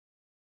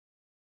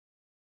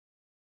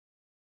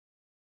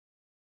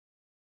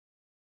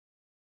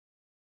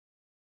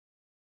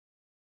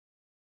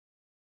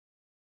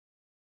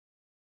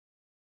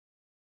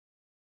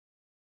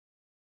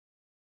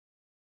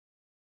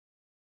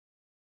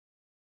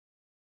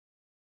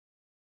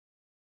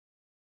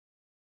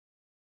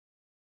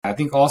I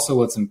think also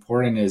what's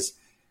important is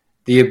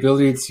the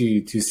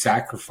ability to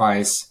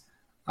sacrifice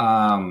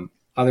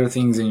other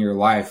things in your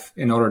life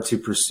in order to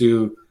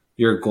pursue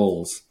your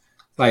goals.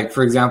 Like,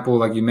 for example,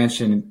 like you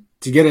mentioned,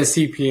 to get a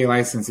CPA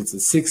license, it's a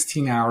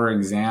 16-hour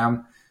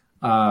exam.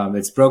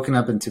 It's broken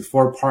up into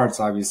 4 parts,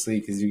 obviously,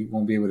 because you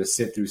won't be able to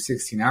sit through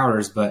 16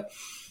 hours. But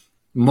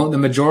the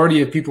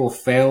majority of people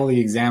fail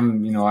the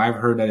exam. I've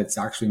heard that it's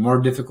actually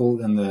more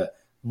difficult than the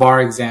bar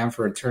exam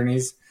for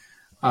attorneys.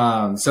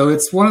 So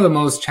it's one of the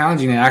most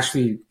challenging. And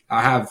actually,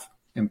 I have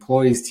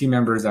employees, team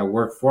members that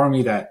work for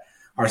me that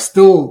are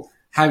still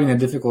having a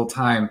difficult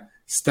time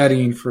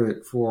studying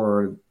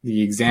for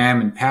the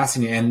exam and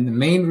passing it. And the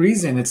main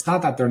reason, it's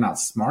not that they're not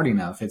smart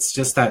enough. It's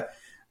just that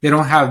they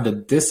don't have the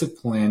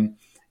discipline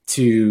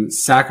to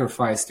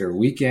sacrifice their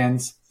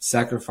weekends,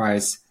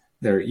 sacrifice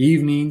their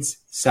evenings,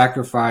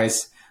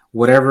 sacrifice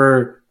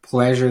whatever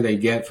pleasure they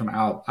get from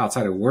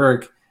outside of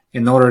work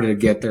in order to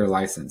get their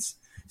license.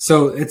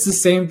 So it's the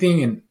same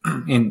thing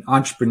in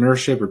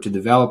entrepreneurship or to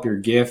develop your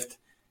gift.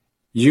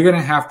 You're going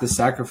to have to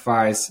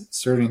sacrifice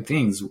certain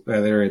things,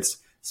 whether it's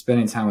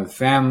spending time with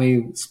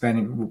family,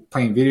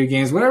 playing video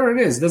games, whatever it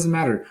is, it doesn't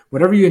matter.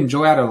 Whatever you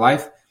enjoy out of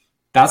life,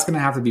 that's going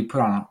to have to be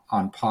put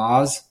on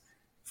pause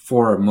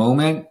for a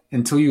moment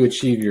until you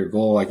achieve your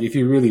goal. Like if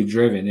you're really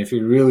driven, if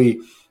you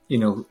really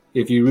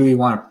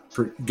want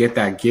to get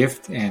that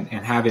gift and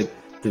have it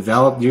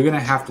developed, you're going to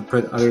have to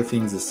put other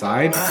things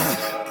aside.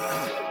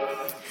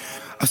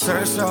 I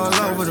searched all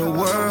over the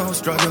world,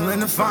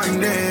 struggling to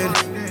find it.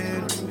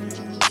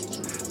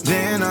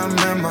 Then I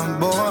met my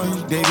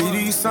boy, David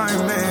E.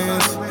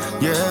 Simons.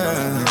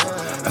 Yeah,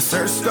 I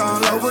searched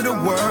all over the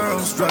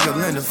world,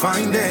 struggling to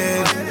find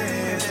it.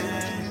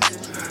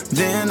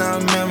 Then I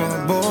met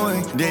my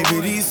boy,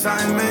 David E.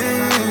 Simons.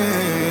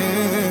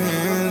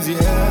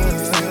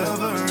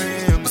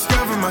 Yeah,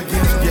 discover my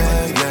gift,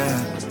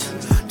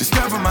 yeah.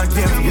 Discover my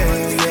gift,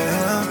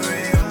 yeah.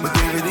 With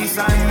David E.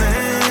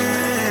 Simons.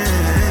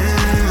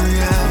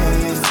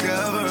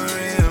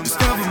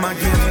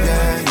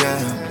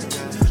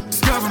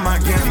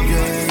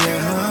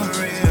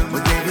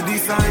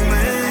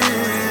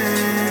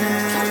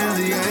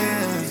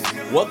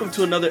 Welcome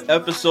to another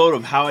episode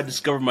of How I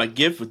Discovered My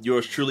Gift with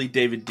yours truly,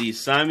 David D.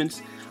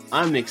 Simons.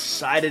 I'm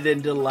excited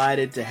and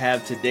delighted to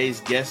have today's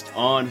guest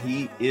on.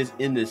 He is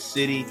in the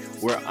city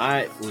where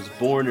I was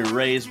born and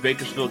raised,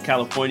 Bakersfield,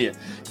 California.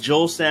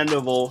 Joel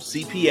Sandoval,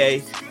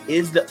 CPA,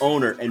 is the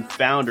owner and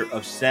founder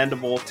of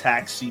Sandoval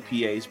Tax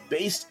CPAs,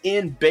 based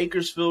in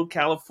Bakersfield,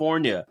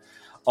 California.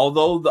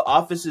 Although the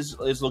office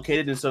is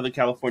located in Southern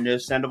California,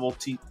 Sandoval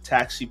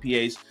Tax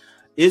CPAs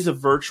is a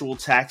virtual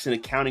tax and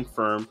accounting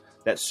firm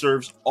that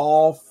serves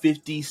all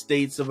 50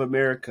 states of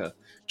America.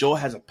 Joel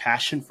has a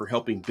passion for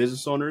helping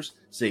business owners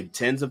save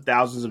tens of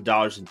thousands of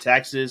dollars in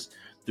taxes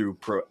through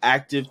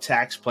proactive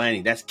tax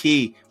planning. That's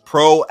key,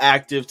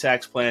 proactive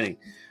tax planning,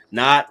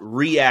 not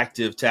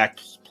reactive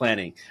tax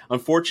planning.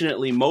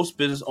 Unfortunately, most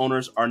business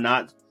owners are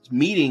not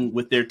meeting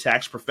with their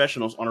tax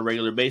professionals on a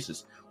regular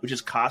basis, which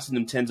is costing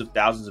them tens of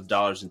thousands of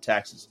dollars in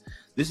taxes.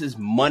 This is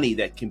money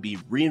that can be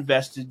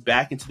reinvested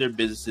back into their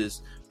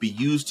businesses, be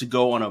used to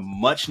go on a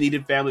much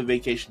needed family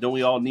vacation. Don't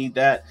we all need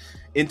that?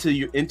 To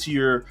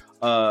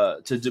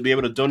be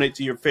able to donate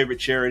to your favorite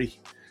charity,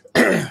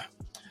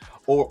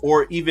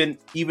 or even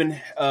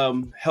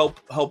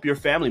help your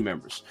family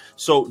members.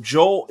 So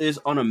Joel is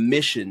on a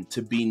mission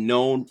to be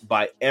known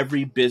by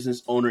every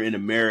business owner in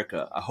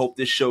America. I hope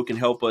this show can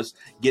help us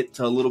get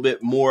to a little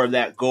bit more of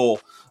that goal.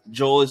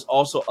 Joel is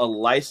also a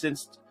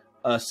licensed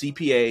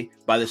CPA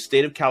by the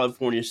state of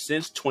California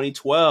since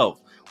 2012.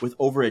 With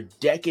over a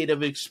decade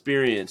of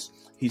experience,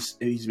 he's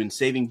been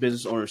saving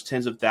business owners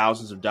tens of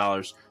thousands of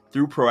dollars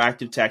through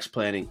proactive tax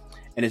planning,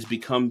 and has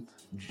become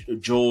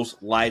Joel's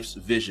life's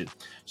vision.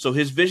 So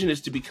his vision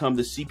is to become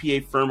the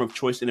CPA firm of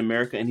choice in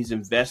America, and he's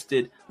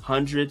invested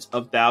hundreds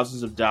of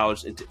thousands of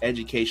dollars into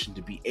education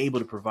to be able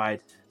to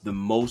provide the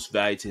most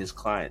value to his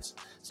clients.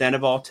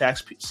 Sandoval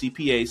Tax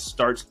CPA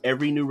starts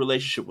every new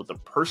relationship with a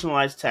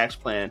personalized tax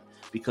plan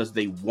because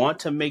they want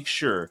to make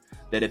sure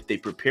that if they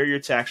prepare your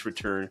tax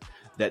return,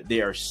 that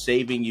they are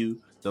saving you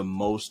the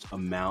most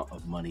amount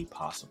of money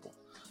possible.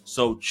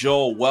 So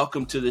Joel,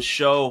 welcome to the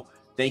show.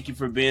 Thank you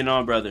for being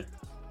on, brother.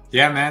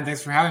 Yeah, man.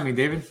 Thanks for having me,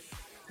 David.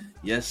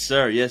 Yes,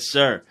 sir. Yes,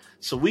 sir.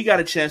 So we got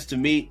a chance to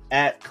meet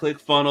at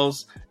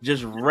ClickFunnels,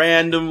 just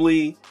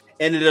randomly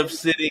ended up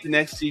sitting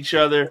next to each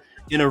other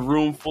in a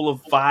room full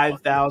of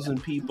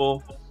 5,000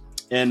 people.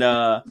 And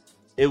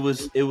it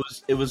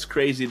was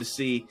crazy to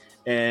see.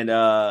 And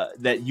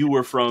that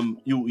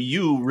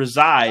you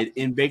reside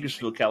in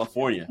Bakersfield,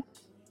 California.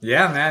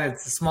 Yeah, man,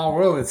 it's a small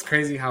world. It's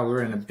crazy how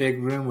we're in a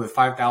big room with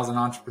 5,000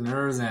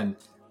 entrepreneurs, and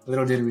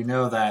little did we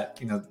know that,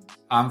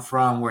 I'm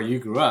from where you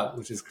grew up,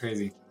 which is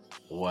crazy.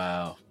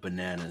 Wow,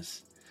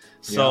 bananas.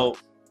 So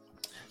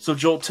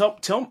Joel,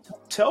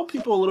 tell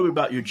people a little bit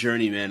about your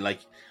journey, man. Like,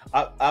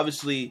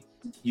 obviously,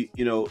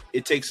 you know,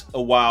 it takes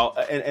a while.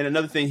 And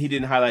another thing he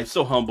didn't highlight,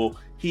 so humble,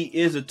 he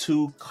is a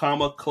 2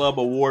 Comma Club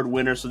award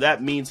winner. So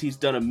that means he's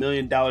done $1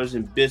 million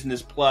in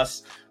business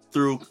plus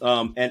through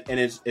and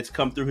it's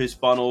come through his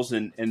funnels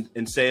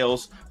and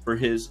sales for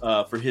his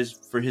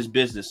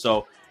business.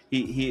 So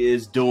he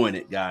is doing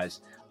it,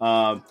 guys.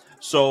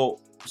 So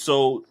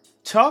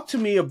talk to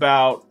me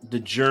about the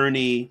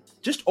journey,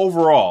 just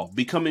overall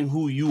becoming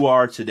who you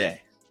are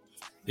today.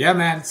 Yeah,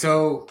 man.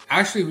 So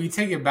actually, we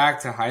take it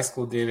back to high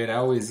school, David. I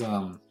always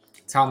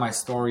tell my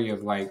story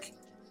of like,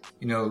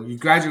 you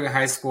graduate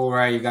high school,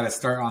 right? You got to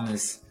start on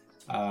this,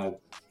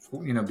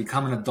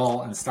 become an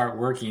adult and start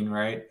working,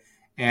 right?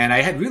 And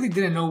I really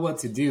didn't know what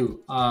to do.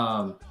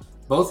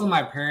 Both of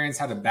my parents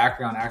had a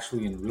background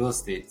actually in real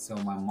estate. So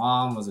my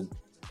mom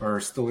or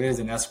still is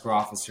an escrow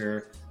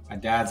officer. My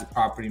dad's a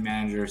property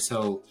manager.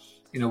 So,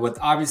 with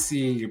obviously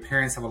your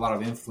parents have a lot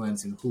of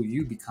influence in who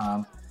you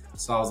become.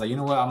 So I was like, you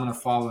know what, I'm going to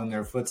follow in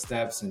their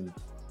footsteps and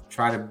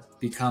try to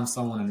become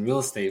someone in real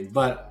estate.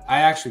 But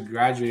I actually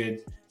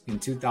graduated in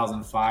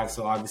 2005.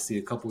 So obviously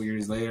a couple of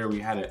years later, we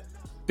had a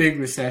big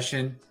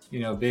recession,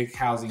 big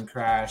housing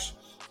crash,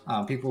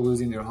 people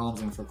losing their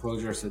homes in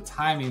foreclosure. So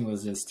timing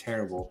was just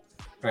terrible,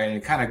 right? And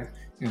it kind of,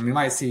 we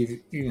might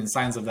see even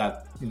signs of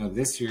that,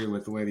 this year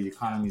with the way the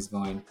economy is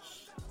going.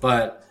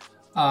 But,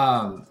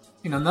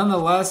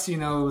 nonetheless, it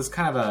was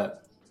kind of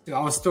I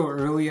was still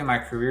early in my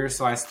career,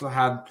 so I still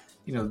had,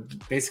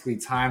 basically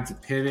time to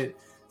pivot.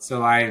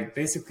 So I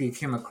basically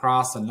came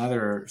across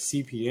another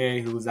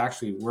CPA who was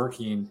actually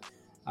working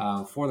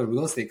for the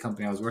real estate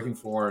company I was working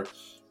for.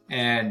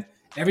 And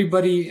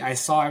everybody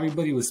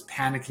was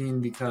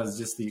panicking because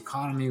just the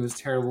economy was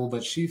terrible,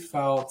 but she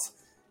felt,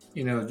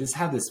 just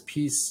had this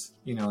peace,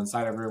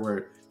 inside of her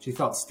where she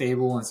felt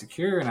stable and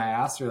secure. And I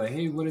asked her like,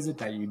 hey, what is it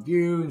that you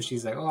do? And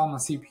she's like, oh, I'm a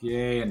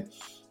CPA. And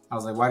I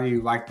was like, why do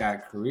you like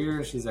that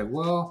career? She's like,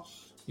 well,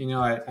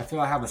 I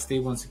feel I have a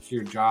stable and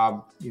secure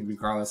job,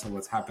 regardless of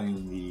what's happening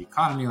in the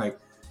economy. Like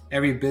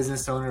every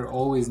business owner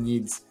always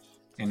needs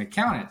an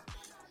accountant.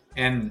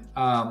 And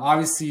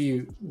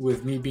obviously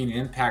with me being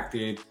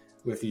impacted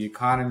with the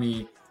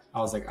economy, I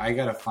was like, I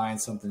got to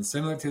find something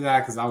similar to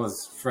that because I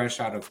was fresh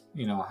out of,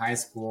 high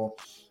school.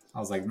 I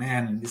was like,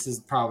 man, this is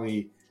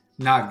probably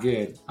not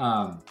good.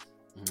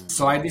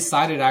 So I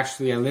decided I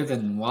lived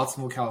in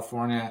Walsenville,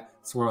 California.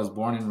 That's where I was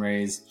born and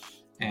raised,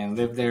 and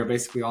lived there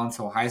basically all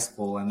until high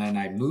school. And then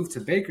I moved to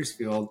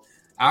Bakersfield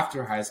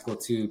after high school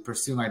to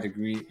pursue my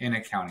degree in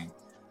accounting.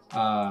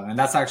 And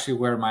that's actually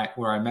where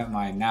I met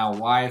my now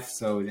wife.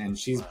 So, and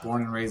she's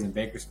born and raised in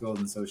Bakersfield.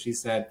 And so she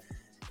said,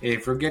 hey,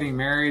 if we're getting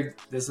married,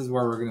 this is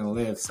where we're going to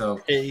live.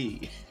 So,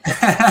 hey,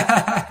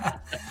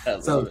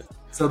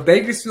 so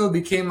Bakersfield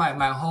became my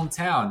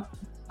hometown.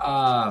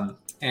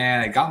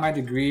 And I got my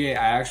degree.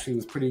 I actually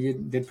was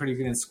did pretty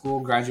good in school,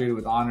 graduated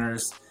with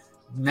honors.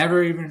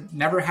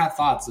 Never had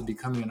thoughts of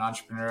becoming an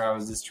entrepreneur. I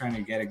was just trying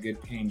to get a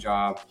good paying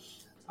job.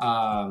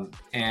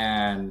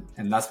 And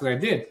that's what I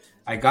did.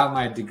 I got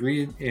my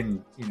degree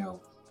in,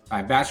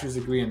 my bachelor's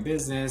degree in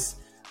business,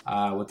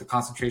 with the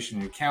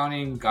concentration in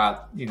accounting,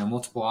 got,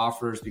 multiple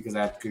offers because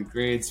I had good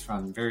grades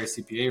from various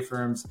CPA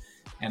firms.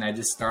 And I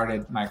just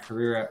started my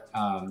career,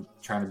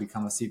 trying to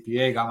become a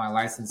CPA, got my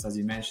license, as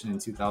you mentioned, in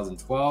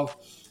 2012.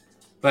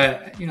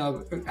 But,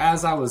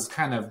 as I was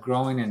kind of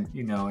growing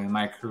in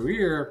my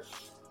career,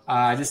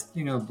 just,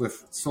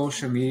 with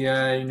social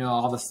media,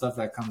 all the stuff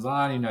that comes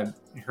on,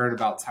 I heard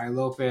about Ty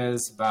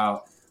Lopez,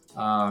 about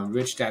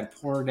Rich Dad,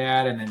 Poor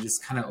Dad, and it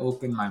just kind of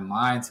opened my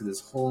mind to this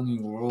whole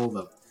new world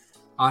of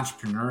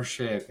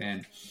entrepreneurship.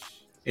 And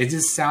it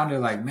just sounded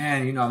like,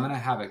 man, I'm going to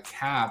have a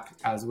cap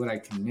as what I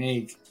can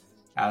make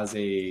as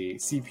a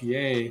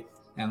CPA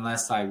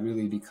unless I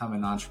really become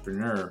an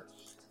entrepreneur.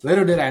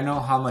 Little did I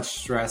know how much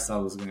stress I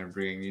was going to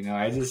bring.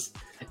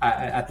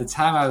 At the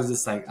time I was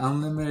just like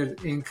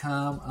unlimited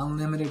income,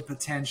 unlimited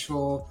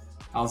potential.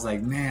 I was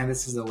like, man,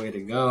 this is the way to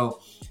go.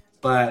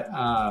 But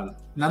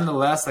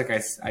nonetheless, like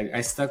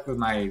I stuck with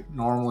my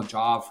normal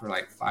job for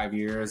like 5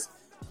 years.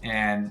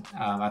 And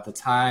at the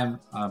time,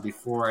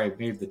 before I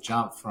made the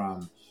jump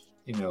from,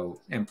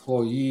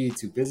 employee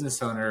to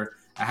business owner,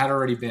 I had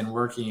already been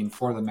working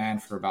for the man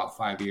for about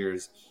 5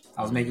 years.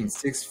 I was making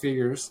six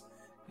figures.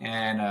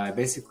 And I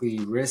basically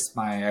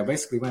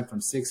went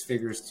from six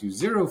figures to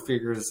zero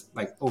figures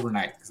like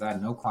overnight because I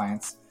had no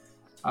clients.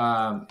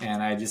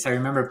 And I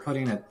remember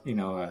putting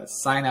a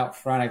sign out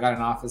front. I got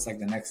an office like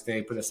the next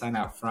day, put a sign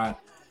out front,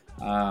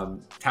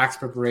 tax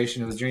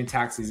preparation. It was during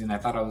tax season. I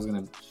thought I was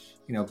going to,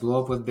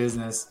 blow up with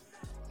business.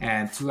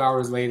 And 2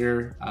 hours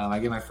later, I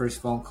get my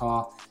first phone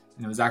call,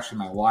 and it was actually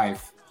my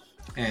wife.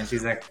 And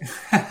she's like,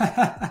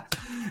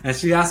 and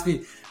she asked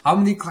me, how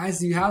many clients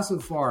do you have so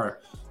far?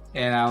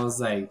 And I was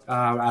like,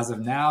 as of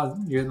now,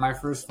 you're my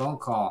first phone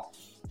call.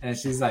 And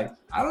she's like,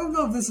 I don't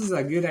know if this is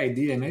a good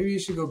idea. Maybe you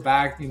should go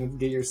back,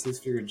 get your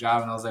six-figure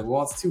job. And I was like,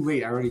 well, it's too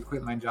late. I already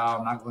quit my job.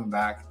 I'm not going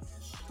back.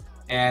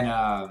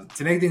 And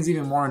to make things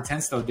even more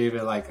intense, though,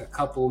 David, like a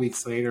couple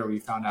weeks later, we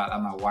found out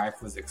that my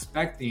wife was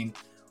expecting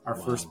our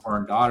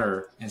firstborn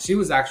daughter. And she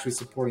was actually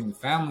supporting the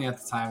family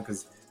at the time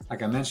because,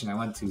 like I mentioned, I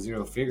went to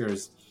zero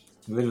figures,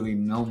 literally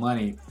no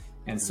money.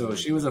 And so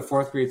she was a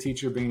fourth grade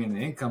teacher bringing in the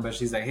income. But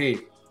she's like, hey,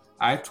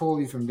 I told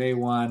you from day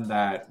one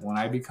that when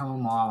I become a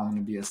mom, I'm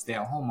going to be a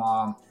stay-at-home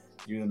mom.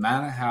 You're the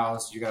man of the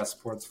house. You got to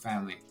support the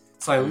family.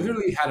 So I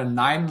literally had a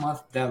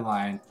 9-month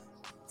deadline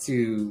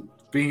to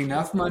bring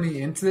enough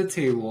money into the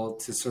table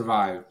to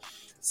survive.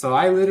 So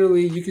I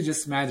literally, you could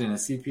just imagine a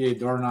CPA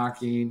door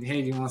knocking.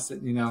 Hey, do you want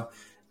to,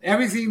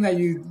 everything that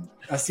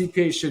a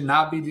CPA should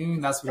not be doing,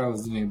 that's what I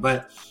was doing.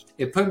 But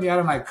it put me out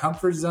of my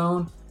comfort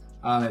zone.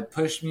 It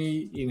pushed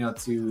me,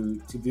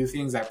 to do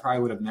things I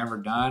probably would have never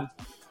done.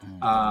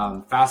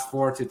 Fast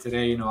forward to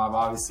today, I've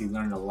obviously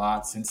learned a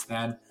lot since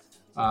then.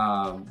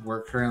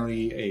 We're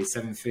currently a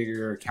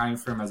 7-figure accounting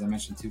firm, as I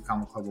mentioned, 2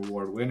 Comma Club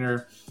Award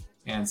winner.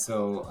 And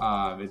so,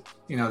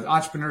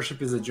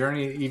 entrepreneurship is a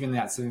journey. Even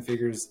at 7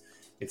 figures,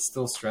 it's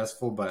still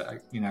stressful, but I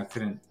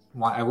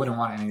wouldn't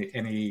want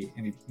any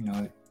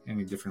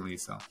differently.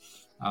 So,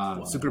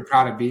 super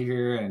proud to be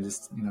here and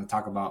just,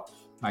 talk about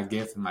my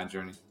gift and my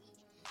journey.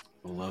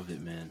 I love it,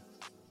 man.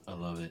 I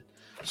love it.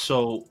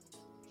 So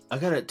I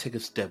got to take a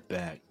step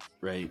back,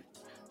 right?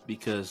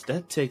 Because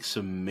that takes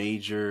some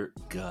major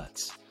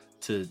guts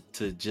to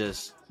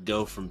just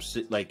go from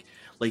like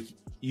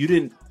you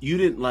didn't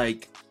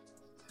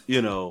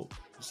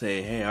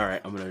say, hey, all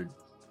right, I'm going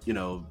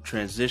to,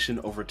 transition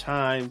over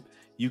time.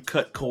 You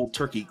cut cold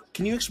turkey.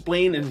 Can you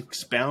explain and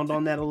expound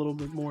on that a little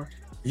bit more?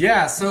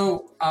 Yeah.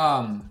 So,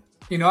 I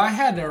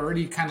had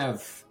already kind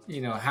of,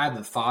 had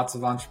the thoughts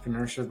of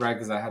entrepreneurship, right?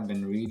 Because I had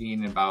been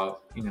reading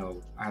about,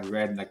 I had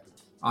read like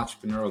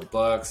entrepreneurial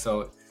books.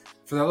 So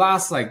for the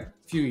last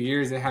few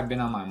years, it had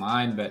been on my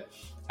mind, but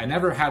I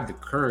never had the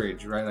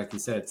courage, right? Like you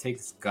said, it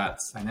takes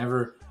guts. I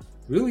never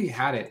really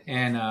had it.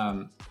 And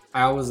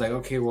I was like,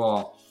 okay,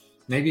 well,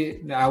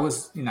 maybe I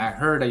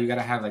heard that you got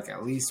to have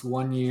at least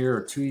 1 year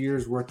or 2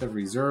 years worth of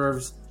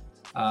reserves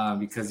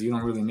because you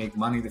don't really make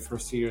money the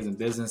first 2 years in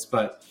business.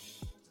 But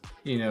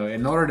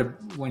in order to,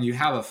 when you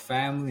have a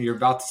family, you're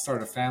about to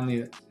start a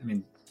family. I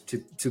mean,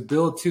 to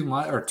build 2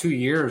 months or 2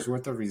 years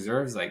worth of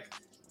reserves,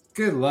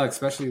 good luck,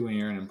 especially when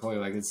you're an employee.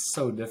 It's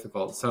so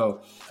difficult.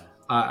 So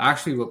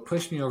actually what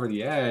pushed me over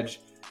the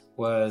edge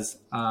was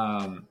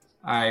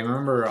I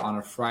remember on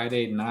a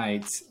Friday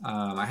night,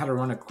 I had to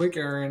run a quick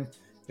errand.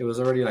 It was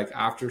already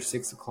after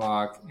 6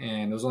 o'clock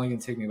and it was only going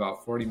to take me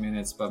about 40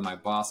 minutes. But my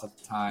boss at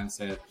the time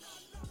said,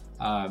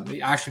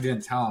 he actually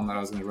didn't tell him that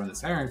I was going to run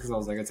this errand because I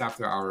was like, it's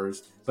after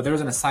hours. But there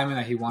was an assignment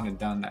that he wanted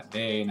done that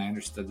day, and I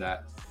understood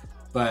that.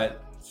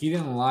 But he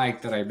didn't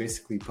like that I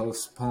basically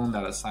postponed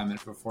that assignment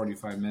for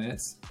 45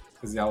 minutes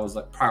because I was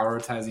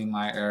prioritizing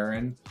my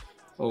errand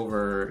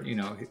over,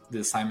 the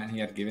assignment he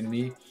had given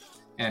me.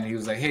 And he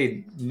was like,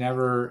 hey,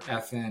 never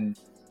effing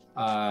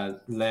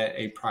let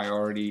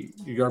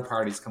your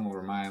priorities come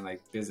over mine.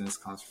 Business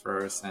comes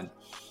first. And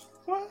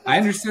I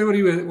understood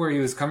where he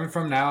was coming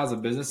from now as a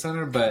business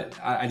owner, but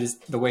I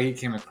just, the way he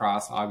came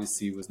across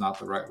obviously was not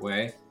the right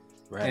way.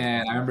 Right.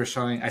 And I remember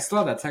I still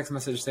have that text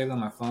message saved on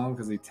my phone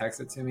because he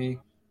texted to me.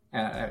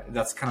 And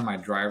that's kind of my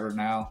driver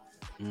now.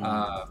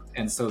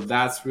 And so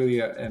that's really,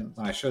 and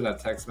when I showed that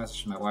text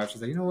message to my wife,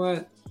 she's like, you know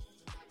what?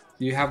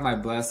 You have my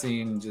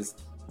blessing.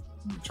 Just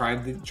try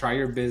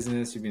your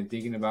business. You've been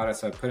thinking about it.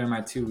 So I put in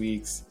my 2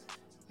 weeks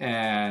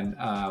and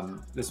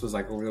this was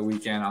over the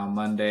weekend. On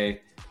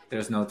Monday,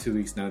 there's no 2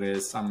 weeks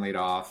notice. I'm laid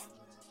off.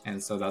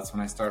 And so that's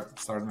when I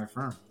started my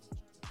firm.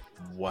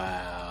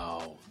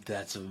 Wow.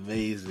 That's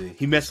amazing.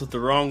 He messed with the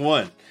wrong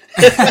one.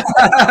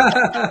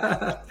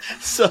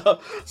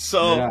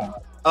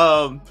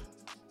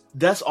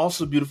 That's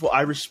also beautiful.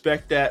 I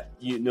respect that.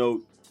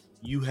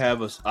 You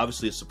have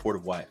obviously a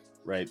supportive wife,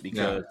 right?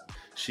 Because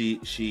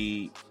she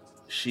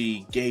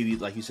gave you,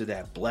 like you said,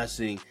 that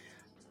blessing.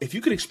 If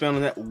you could expand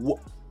on that,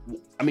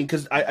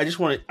 because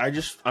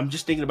I'm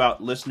just thinking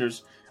about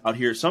listeners out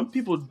here. Some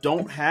people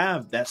don't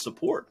have that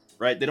support,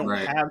 right? They don't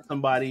have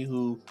somebody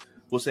who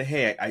will say,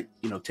 hey, I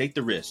take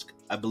the risk.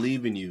 I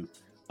believe in you.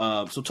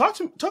 So talk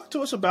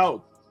to us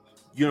about,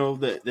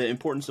 the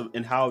importance of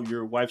and how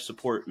your wife's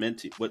support meant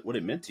to what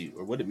it meant to you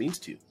or what it means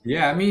to you.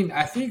 Yeah.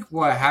 I think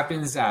what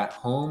happens at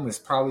home is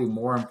probably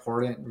more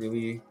important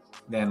really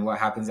than what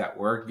happens at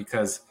work,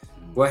 because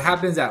what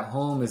happens at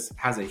home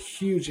has a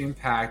huge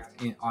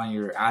impact on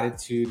your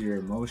attitude, your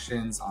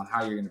emotions, on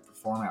how you're going to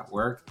perform at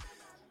work.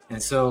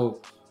 And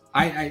so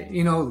I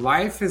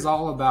life is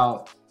all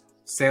about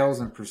sales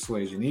and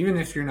persuasion. Even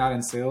if you're not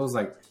in sales,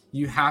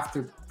 you have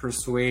to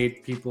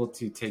persuade people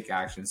to take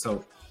action.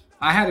 So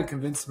I had to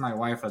convince my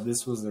wife that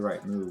this was the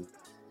right move.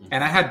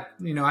 And I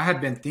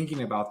had been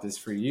thinking about this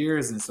for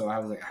years. And so I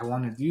was like, I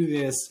want to do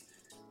this.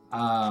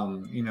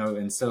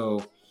 And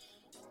so,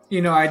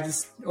 I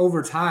just,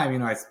 over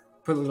time, I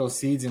put little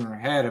seeds in her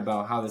head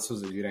about how this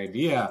was a good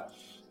idea.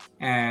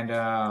 And,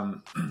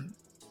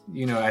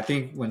 I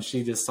think when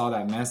she just saw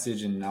that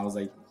message and I was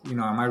like, am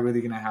I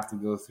really going to have to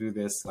go through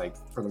this,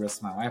 for the rest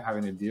of my life,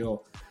 having to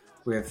deal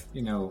with,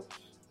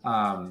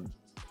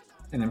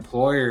 an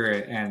employer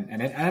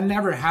and I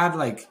never had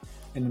an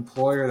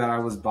employer that I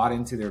was bought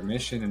into their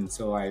mission. And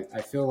so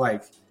I feel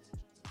like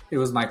it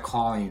was my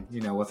calling,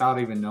 without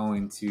even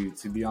knowing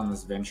to be on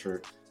this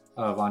venture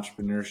of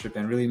entrepreneurship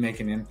and really make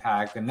an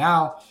impact. And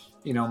now,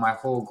 my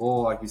whole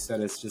goal, like you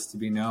said, is just to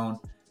be known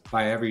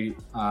by every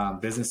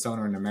business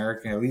owner in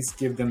America, at least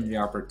give them the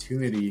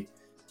opportunity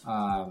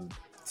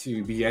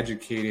to be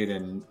educated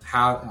and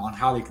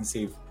how they can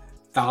save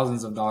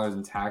thousands of dollars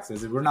in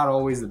taxes. We're not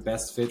always the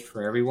best fit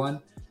for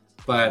everyone,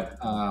 but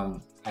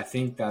I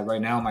think that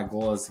right now my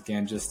goal is,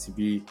 again, just to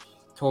be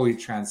totally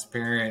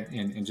transparent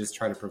and just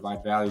try to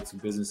provide value to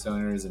business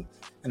owners and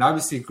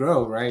obviously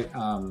grow, right?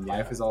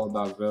 Life is all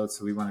about growth.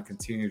 So we want to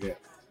continue to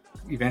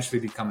eventually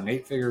become an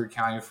 8-figure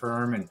accounting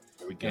firm and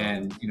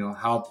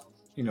help,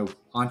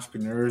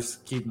 entrepreneurs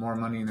keep more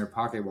money in their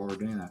pocket while we're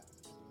doing that.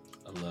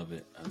 I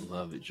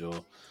love it,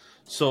 Joel.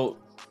 So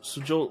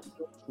Joel,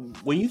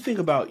 when you think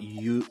about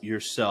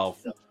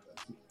yourself,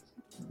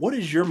 what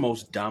is your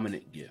most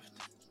dominant gift?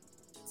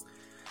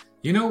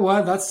 You know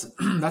what?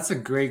 That's a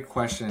great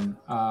question.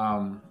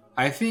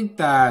 I think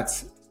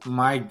that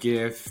my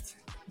gift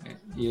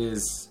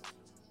is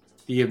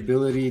the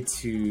ability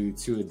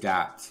to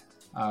adapt.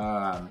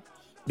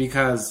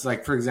 Because,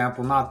 like, for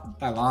example, not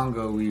that long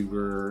ago, we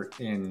were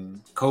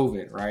in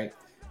COVID, right?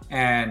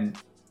 And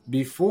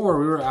before,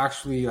 we were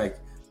actually like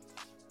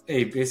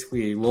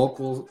basically a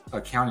local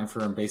accounting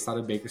firm based out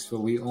of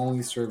Bakersfield. We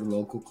only served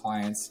local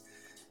clients.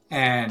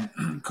 And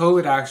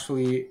COVID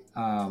actually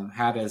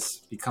had us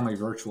become a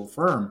virtual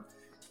firm.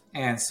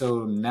 And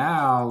so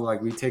now,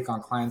 like, we take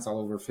on clients all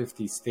over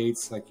 50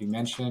 states, like you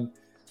mentioned.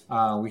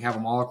 We have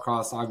them all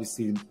across.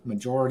 Obviously, the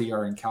majority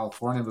are in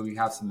California, but we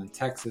have some in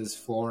Texas,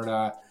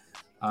 Florida,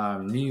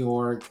 New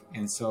York.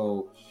 And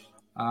so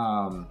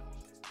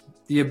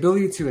the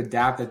ability to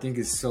adapt, I think,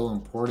 is so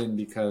important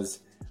because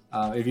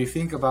if you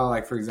think about,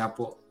 like, for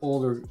example,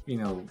 older,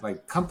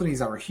 like companies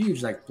that were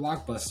huge, like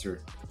Blockbuster,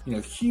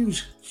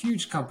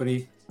 huge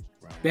company,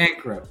 right,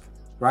 bankrupt,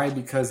 right?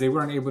 Because they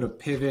weren't able to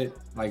pivot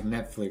like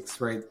Netflix,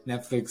 right?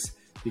 Netflix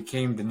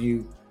became the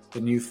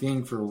new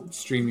thing for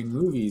streaming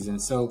movies.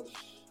 And so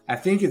I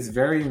think it's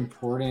very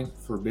important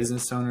for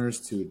business owners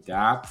to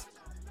adapt.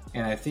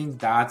 And I think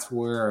that's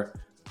where,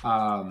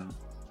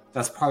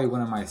 that's probably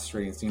one of my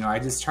strengths. I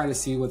just try to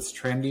see what's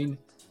trending,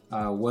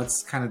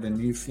 what's kind of the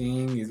new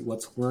thing, is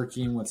what's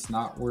working, what's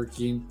not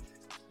working.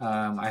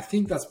 I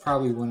think that's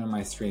probably one of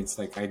my strengths.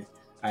 Like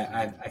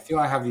I feel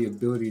I have the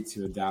ability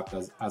to adapt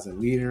as a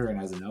leader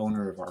and as an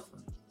owner of our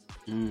firm.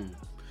 Can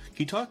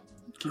you talk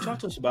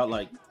to us about,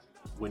 like,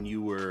 when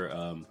you were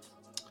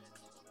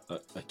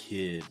a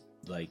kid,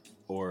 like,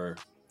 or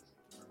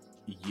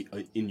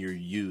in your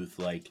youth,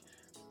 like,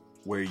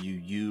 where you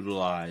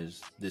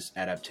utilized this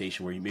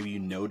adaptation, where you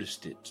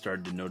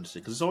started to notice it,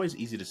 because it's always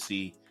easy to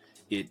see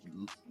it,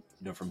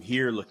 from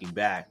here looking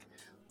back,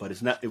 but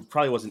it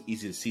probably wasn't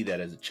easy to see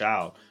that as a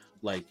child.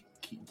 Like,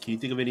 can you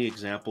think of any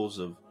examples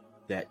of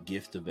that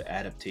gift of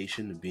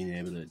adaptation, of being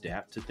able to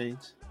adapt to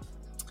things?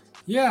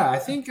 Yeah, I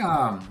think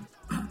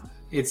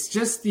it's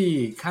just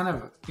the kind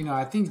of,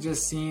 I think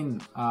just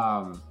seeing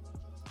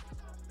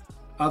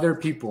other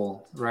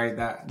people, right,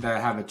 that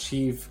have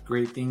achieved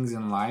great things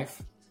in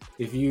life.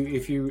 If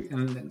you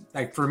and,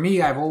 like, for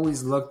me, I've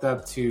always looked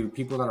up to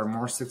people that are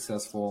more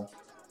successful.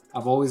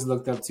 I've always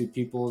looked up to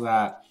people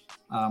that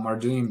are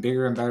doing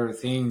bigger and better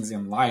things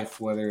in life,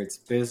 whether it's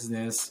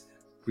business,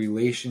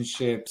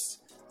 relationships,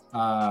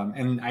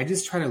 and I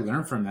just try to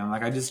learn from them.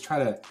 Like, I just try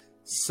to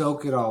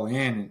soak it all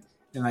in.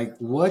 And like,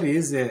 what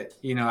is it?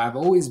 I've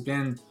always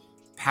been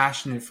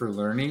passionate for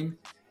learning.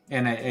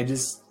 And I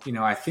just,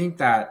 I think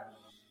that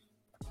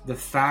the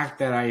fact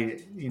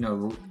that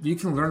you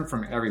can learn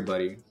from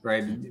everybody,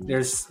 right?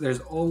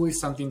 There's always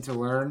something to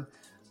learn.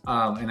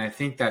 And I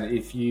think that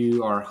if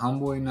you are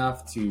humble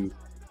enough to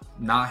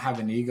not have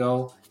an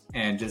ego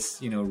and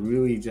just,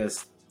 really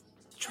just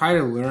try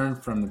to learn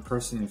from the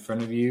person in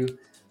front of you,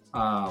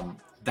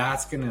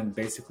 that's going to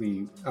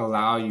basically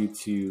allow you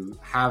to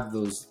have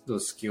those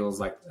skills,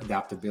 like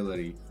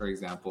adaptability, for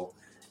example.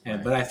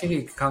 But I think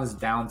it comes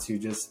down to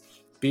just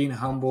being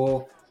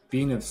humble,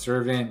 being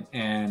observant,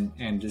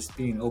 and just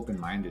being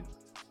open-minded.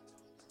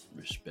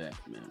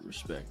 Respect, man.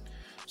 Respect.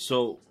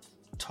 So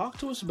talk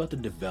to us about the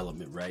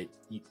development, right?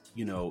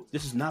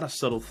 This is not a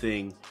subtle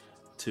thing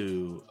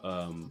to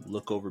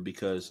look over,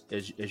 because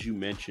as you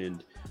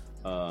mentioned,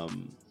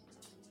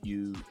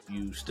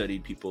 you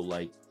studied people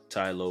like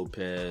Ty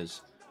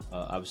Lopez,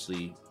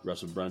 obviously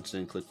Russell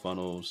Brunson,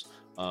 ClickFunnels,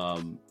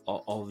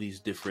 all these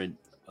different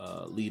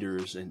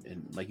leaders,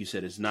 and like you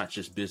said, it's not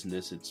just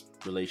business, it's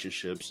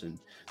relationships and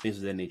things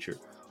of that nature.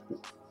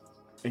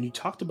 And you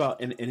talked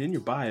about, and in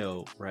your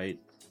bio, right,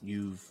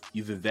 you've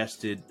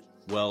invested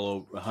well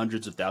over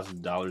hundreds of thousands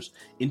of dollars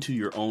into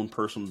your own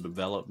personal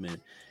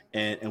development,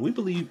 and we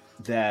believe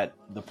that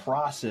the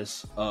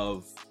process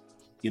of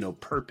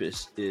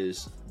purpose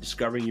is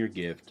discovering your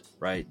gift,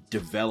 right?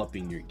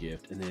 Developing your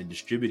gift, and then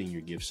distributing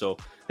your gift. So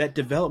that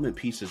development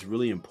piece is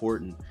really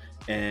important.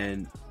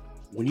 And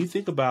when you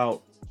think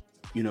about,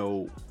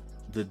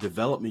 the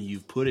development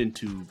you've put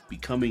into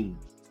becoming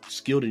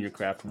skilled in your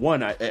craft,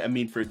 one, I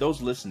mean, for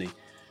those listening,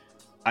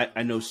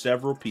 I know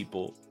several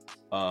people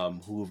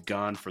who have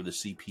gone for the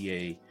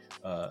CPA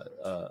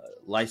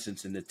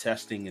license and the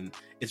testing, and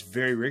it's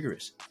very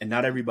rigorous, and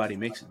not everybody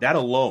makes it. That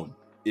alone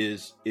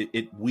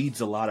it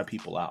weeds a lot of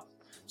people out.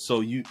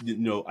 So you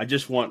know, I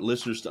just want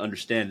listeners to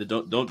understand that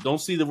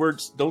don't see the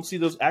words, don't see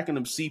those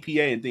acronyms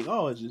CPA and think,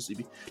 oh, it's just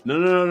CPA.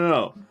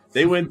 No.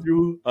 They went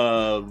through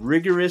a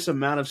rigorous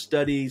amount of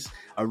studies,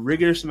 a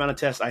rigorous amount of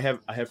tests. I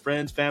have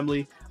friends,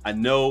 family. I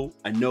know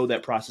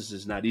that process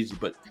is not easy,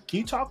 but can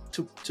you talk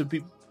to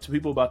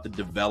people about the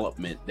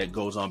development that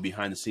goes on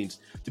behind the scenes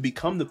to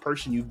become the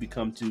person you've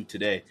become to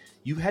today?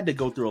 You had to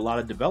go through a lot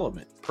of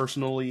development,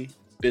 personally,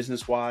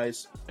 business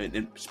wise,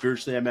 and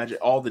spiritually. I imagine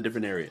all the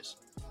different areas.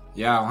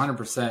 Yeah,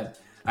 100%.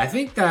 I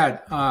think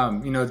that,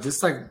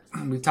 just like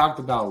we talked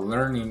about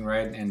learning,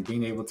 right, and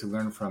being able to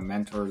learn from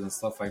mentors and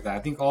stuff like that. I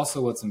think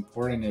also what's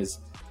important is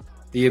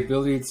the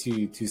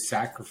ability to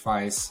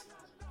sacrifice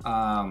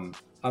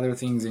other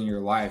things in your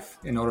life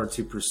in order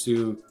to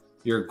pursue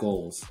your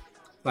goals.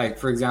 Like,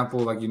 for example,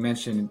 like you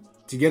mentioned,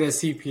 to get a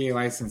CPA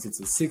license, it's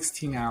a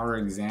 16-hour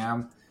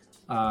exam.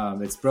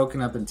 It's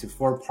broken up into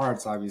 4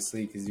 parts,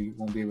 obviously, because you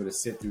won't be able to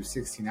sit through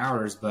 16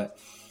 hours, but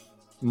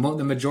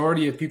the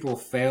majority of people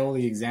fail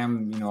the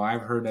exam. You know,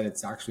 I've heard that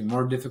it's actually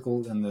more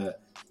difficult than the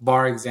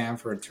bar exam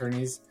for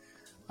attorneys.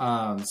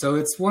 So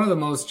it's one of the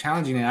most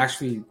challenging. And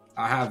actually,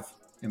 I have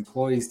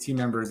employees, team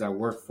members that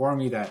work for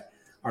me that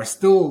are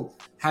still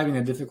having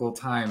a difficult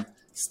time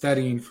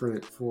studying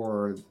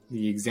for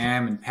the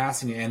exam and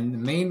passing it. And the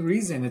main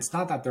reason, it's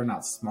not that they're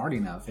not smart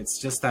enough. It's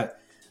just that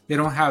they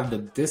don't have the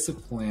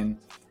discipline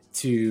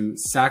to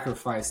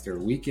sacrifice their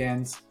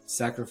weekends,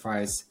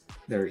 sacrifice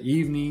their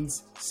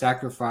evenings,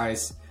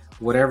 sacrifice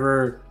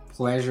whatever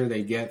pleasure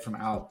they get from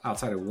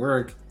outside of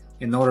work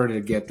in order to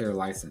get their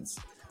license.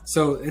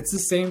 So it's the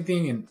same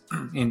thing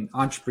in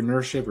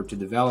entrepreneurship, or to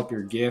develop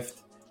your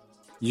gift.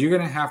 You're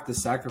going to have to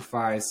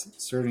sacrifice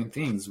certain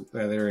things,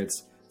 whether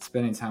it's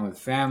spending time with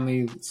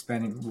family,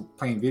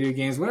 playing video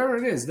games, whatever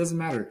it is, it doesn't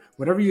matter.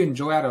 Whatever you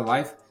enjoy out of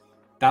life,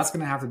 that's going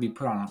to have to be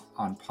put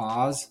on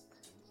pause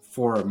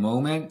for a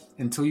moment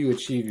until you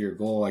achieve your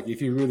goal. Like, if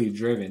you're really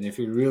driven, if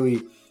you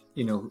really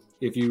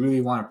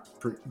want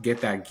to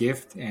get that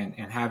gift and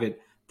have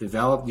it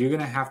developed, you're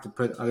going to have to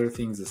put other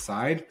things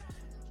aside.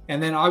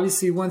 And then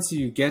obviously once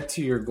you get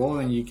to your goal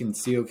and you can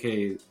see,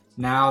 okay,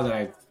 now that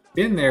I've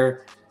been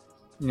there,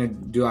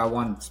 do I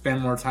want to spend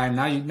more time?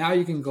 Now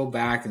you can go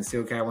back and say,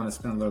 okay, I want to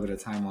spend a little bit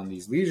of time on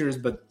these leisures,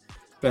 but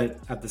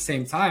at the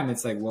same time,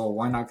 it's like, well,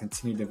 why not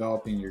continue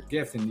developing your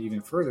gift and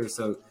even further?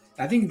 So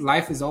I think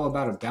life is all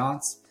about a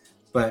balance.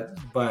 But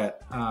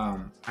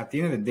at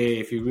the end of the day,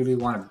 if you really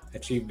want to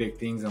achieve big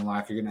things in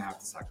life, you're going to have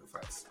to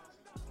sacrifice.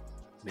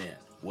 Man,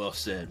 well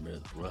said,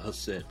 brother. Well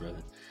said,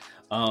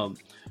 brother.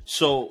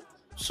 So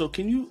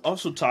can you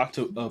also talk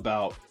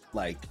about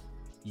like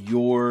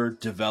your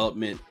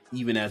development,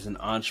 even as an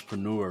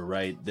entrepreneur,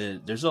 right?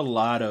 There's a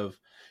lot of,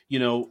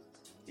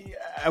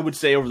 I would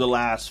say over the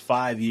last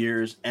 5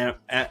 years,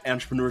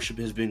 entrepreneurship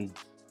has been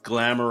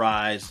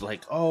glamorized,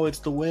 like, oh, it's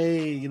the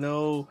way,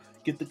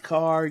 get the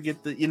car,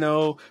 get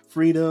the,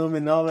 freedom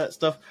and all that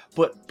stuff.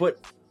 But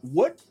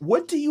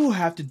what do you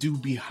have to do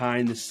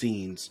behind the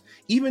scenes,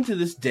 even to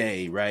this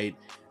day, right,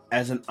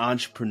 as an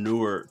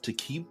entrepreneur, to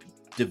keep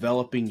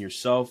developing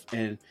yourself?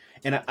 And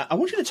I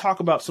want you to talk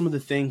about some of the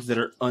things that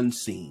are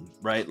unseen,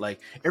 right? Like,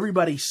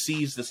 everybody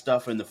sees the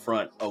stuff in the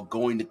front of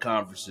going to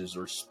conferences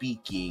or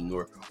speaking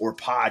or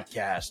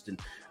podcast,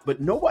 but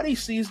nobody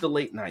sees the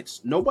late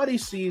nights. Nobody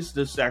sees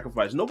the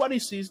sacrifice. Nobody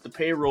sees the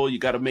payroll you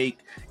got to make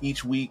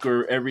each week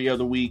or every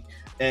other week.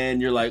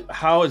 And you're like,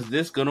 how is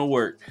this going to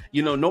work?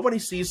 Nobody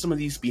sees some of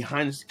these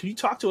behind. Can you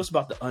talk to us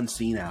about the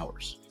unseen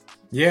hours?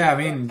 Yeah, I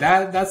mean,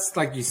 that's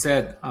like you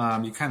said,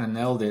 you kind of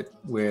nailed it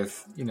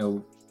with,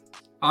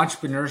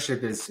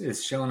 entrepreneurship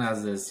is shown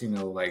as this,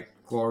 like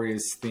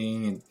glorious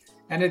thing.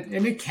 And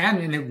it can,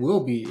 and it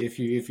will be if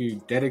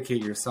you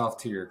dedicate yourself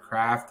to your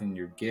craft and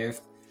your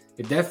gift.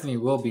 It definitely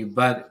will be,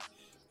 but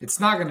it's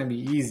not going to be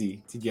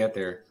easy to get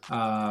there.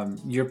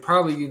 You're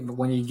probably,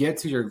 when you get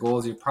to your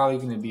goals, you're probably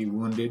going to be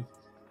wounded.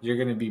 You're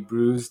going to be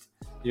bruised.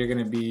 You're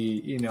going to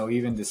be,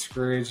 even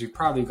discouraged. You've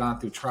probably gone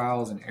through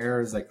trials and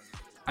errors. Like,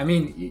 I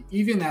mean,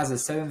 even as a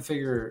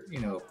 7-figure,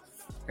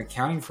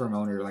 accounting firm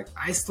owner, like,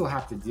 I still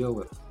have to deal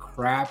with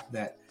crap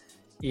that,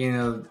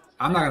 I'm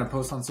not going to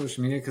post on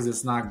social media because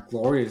it's not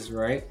glorious,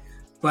 right?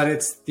 But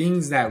it's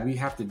things that we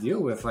have to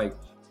deal with, like,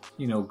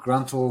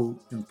 gruntled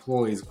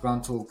employees,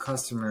 gruntled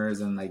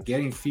customers, and like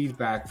getting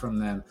feedback from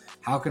them.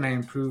 How can I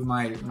improve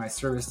my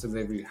service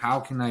delivery?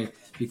 How can I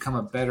become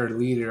a better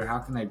leader? How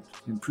can I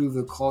improve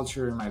the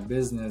culture in my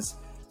business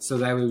so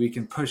that way we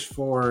can push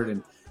forward?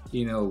 And,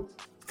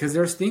 because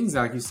there's things,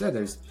 like you said,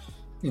 there's,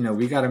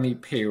 we got to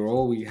meet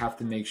payroll. We have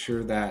to make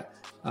sure that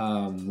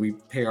we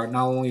pay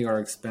not only our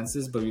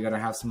expenses, but we got to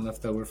have some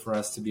left over for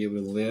us to be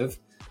able to live.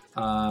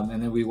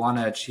 And then we want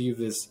to achieve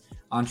this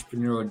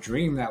entrepreneurial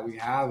dream that we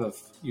have of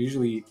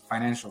usually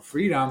financial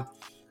freedom.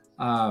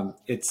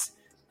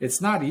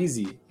 It's not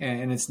easy,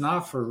 and it's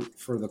not for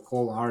the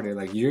cold-hearted.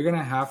 Like, you're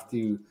gonna have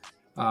to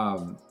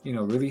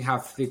really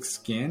have thick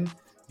skin,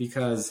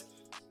 because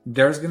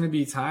there's going to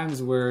be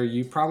times where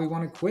you probably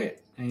want to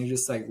quit and you're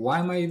just like, why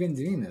am I even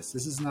doing this?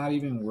 This is not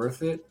even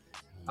worth it.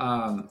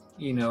 And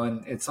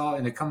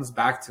it comes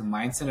back to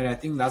mindset. And I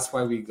think that's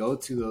why we go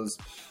to those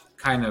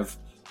kind of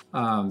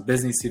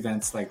business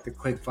events like the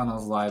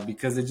ClickFunnels Live,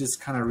 because it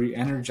just kind of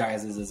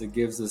re-energizes us. It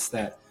gives us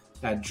that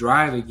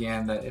drive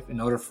again, that if,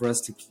 in order for us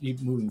to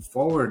keep moving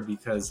forward,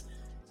 because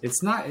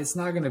it's not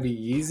going to be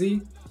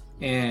easy.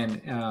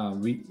 And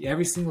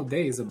every single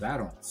day is a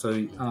battle. So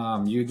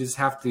you just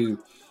have to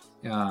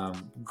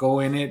go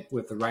in it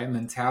with the right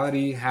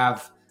mentality,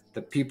 have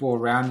the people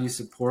around you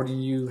supporting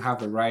you, have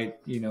the right,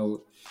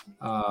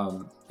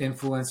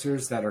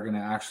 influencers that are going to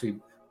actually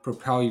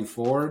propel you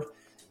forward.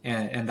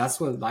 And that's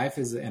what life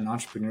is and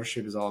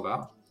entrepreneurship is all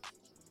about.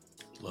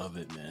 Love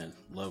it, man.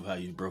 Love how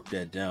you broke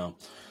that down.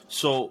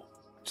 So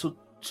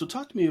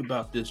talk to me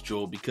about this,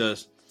 Joel,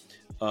 because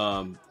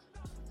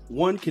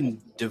one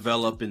can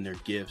develop in their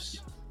gifts.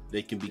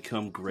 They can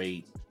become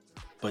great,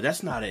 but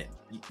that's not it.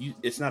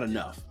 It's not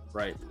enough,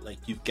 right? Like,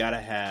 you've got to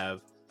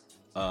have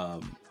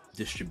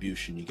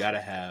distribution. You got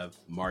to have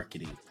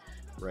marketing,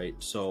 right?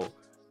 So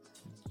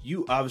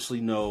you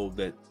obviously know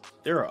that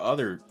there are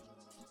other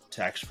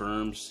tax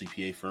firms,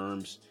 CPA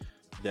firms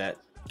that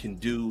can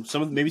do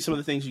maybe some of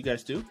the things you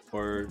guys do,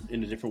 or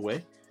in a different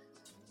way,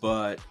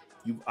 but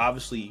you've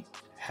obviously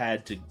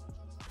had to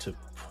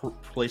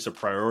place a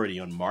priority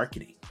on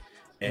marketing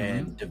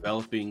and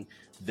developing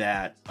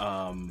that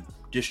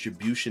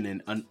distribution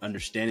and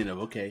understanding of,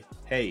 okay,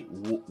 hey,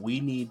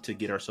 we need to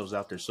get ourselves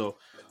out there. So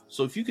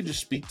if you could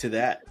just speak to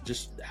that,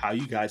 just how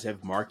you guys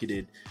have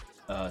marketed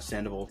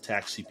Sandoval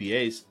Tax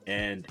CPAs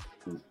and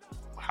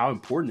how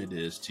important it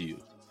is to you.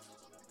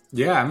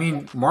 Yeah, I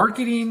mean,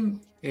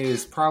 marketing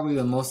is probably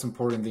the most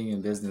important thing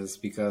in business,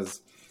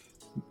 because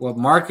what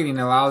marketing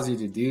allows you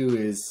to do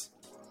is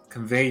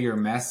convey your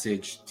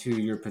message to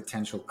your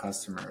potential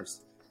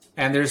customers.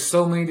 And there's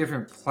so many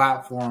different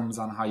platforms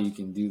on how you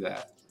can do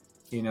that.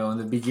 In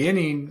the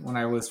beginning, when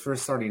I was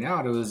first starting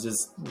out, it was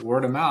just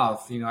word of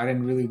mouth. I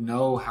didn't really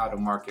know how to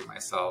market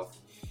myself.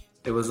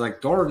 It was like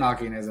door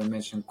knocking, as I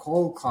mentioned,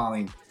 cold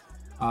calling.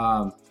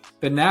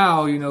 But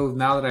now,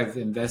 now that I've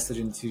invested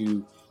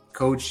into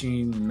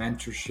coaching,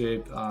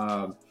 mentorship,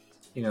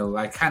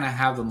 I kind of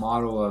have the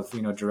model of,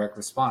 direct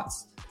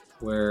response,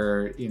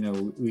 where,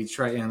 we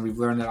try, and we've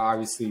learned that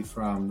obviously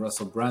from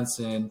Russell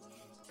Brunson,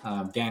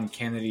 Dan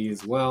Kennedy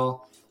as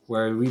well,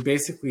 where we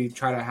basically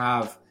try to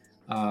have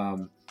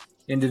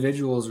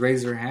individuals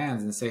raise their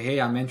hands and say,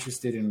 hey, I'm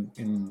interested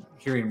in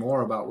hearing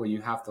more about what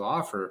you have to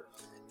offer.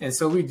 And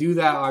so we do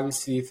that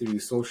obviously through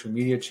social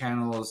media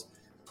channels,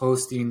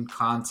 posting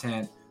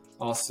content.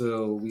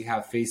 Also, we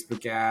have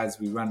Facebook ads,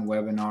 we run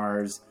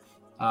webinars,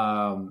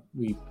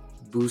 we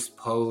boost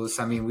posts.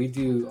 I mean, we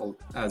do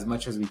as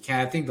much as we can.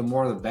 I think the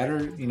more the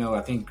better.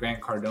 I think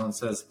Grant Cardone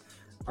says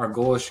our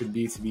goal should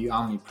be to be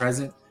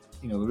omnipresent,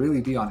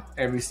 really be on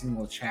every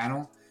single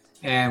channel.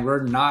 And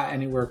we're not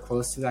anywhere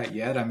close to that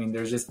yet. I mean,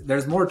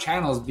 there's more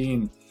channels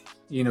being,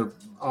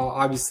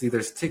 obviously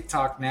there's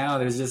TikTok now.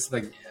 There's just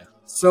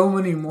so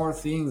many more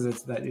things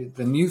that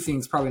the new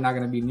thing's probably not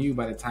going to be new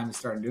by the time you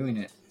start doing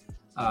it.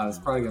 It's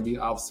probably going to be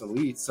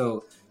obsolete.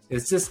 So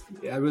it's just,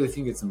 I really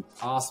think it's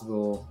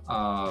impossible.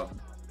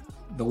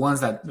 The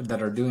ones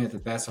that are doing it the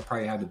best will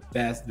probably have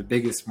the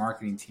biggest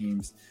marketing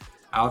teams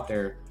out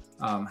there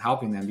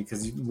helping them,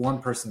 because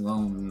one person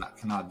alone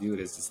cannot do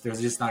it.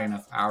 There's just not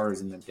enough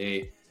hours in the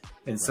day.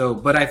 And so,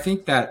 but I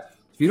think that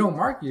if you don't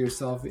market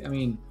yourself, I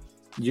mean,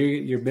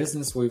 your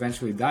business will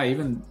eventually die.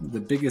 Even the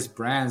biggest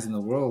brands in the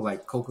world,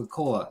 like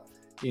Coca-Cola,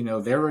 they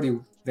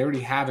already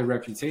have a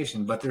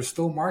reputation, but they're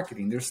still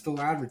marketing, they're still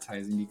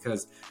advertising,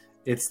 because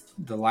it's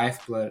the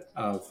lifeblood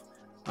of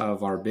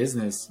our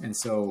business. And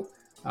so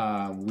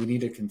we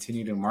need to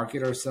continue to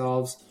market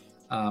ourselves.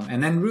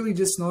 And then really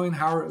just knowing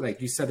how,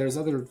 like you said, there's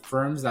other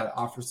firms that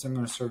offer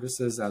similar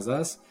services as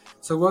us.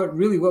 So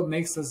what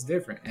makes us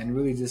different, and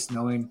really just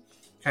knowing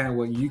kind of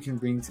what you can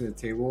bring to the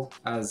table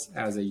as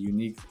a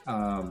unique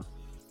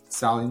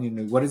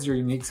selling. What is your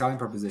unique selling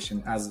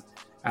proposition as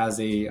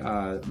a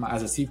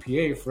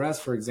CPA? For us,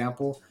 for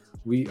example,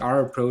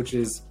 our approach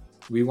is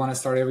we want to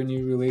start every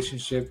new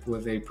relationship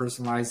with a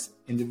personalized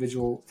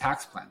individual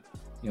tax plan.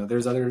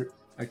 There's other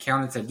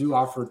accountants that do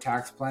offer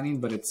tax planning,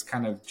 but it's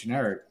kind of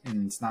generic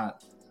and it's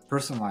not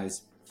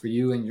personalized for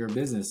you and your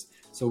business.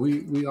 So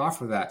we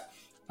offer that.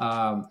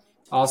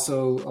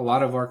 Also, a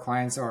lot of our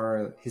clients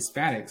are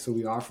Hispanic, so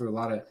we offer a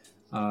lot of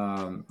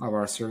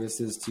our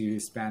services to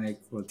Hispanic,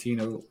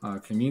 Latino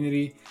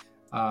community.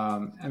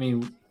 I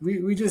mean,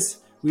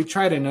 we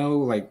try to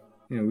know,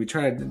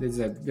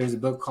 there's a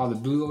book called The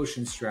Blue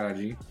Ocean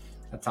Strategy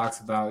that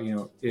talks about,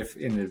 if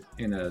in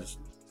a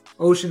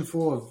ocean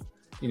full of,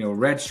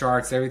 red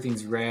sharks,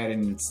 everything's red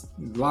and it's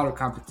a lot of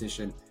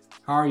competition,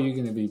 how are you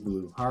going to be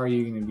blue? How are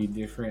you going to be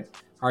different?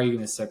 How are you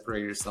going to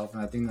separate yourself?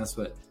 And I think that's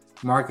what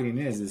marketing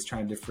is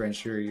trying to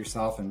differentiate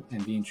yourself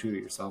and being true to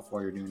yourself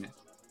while you're doing it.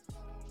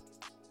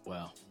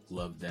 Wow.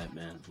 Love that,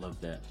 man. Love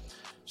that.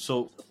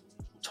 So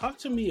talk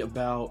to me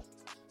about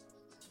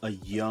a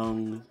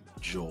young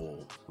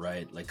Joel,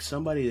 right? Like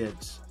somebody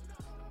that's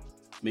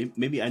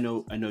maybe I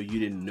know you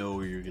didn't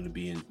know you were going to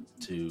be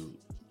into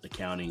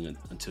accounting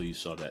until you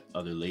saw that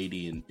other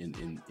lady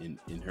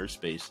in her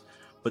space.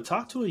 But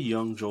talk to a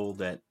young Joel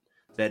that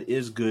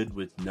is good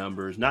with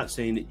numbers. Not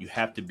saying that you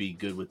have to be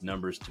good with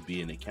numbers to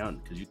be an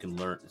accountant, because you can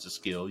learn. It's a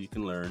skill you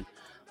can learn.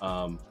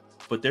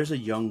 But there's a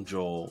young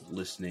Joel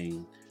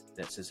listening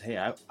that says, "Hey,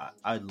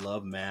 I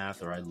love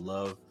math, or I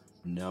love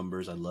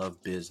numbers, I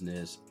love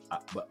business,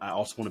 but I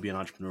also want to be an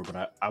entrepreneur,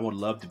 but I would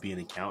love to be an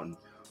accountant."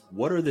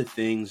 What are the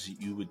things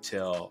you would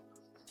tell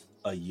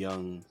a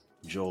young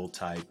Joel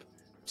type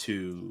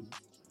to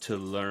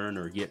learn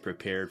or get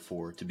prepared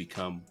for to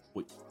become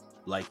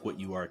what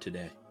you are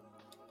today?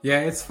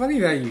 Yeah, it's funny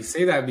that you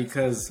say that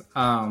because,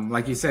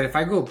 like you said, if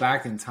I go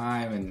back in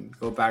time and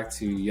go back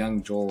to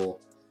young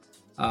Joel,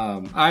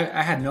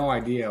 I had no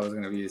idea I was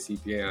going to be a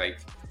CPA.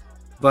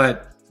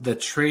 But the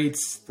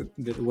traits,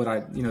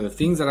 the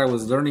things that I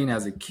was learning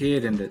as a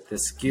kid, and the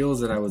skills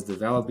that I was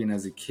developing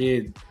as a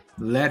kid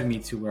led me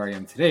to where I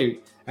am today.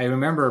 I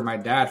remember my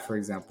dad, for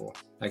example,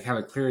 have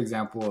a clear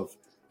example of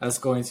us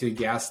going to a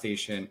gas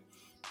station,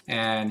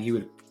 and he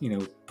would,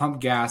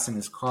 pump gas in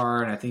his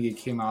car, and I think it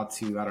came out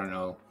to, I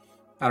don't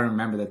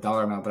remember the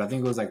dollar amount, but I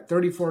think it was like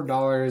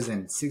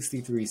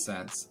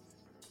 $34.63.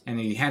 And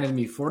he handed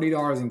me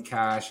 $40 in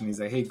cash, and he's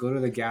like, "Hey, go to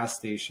the gas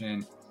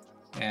station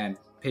and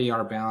pay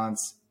our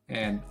balance.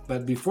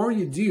 But before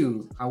you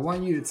do, I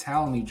want you to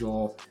tell me,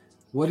 Joel,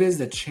 what is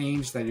the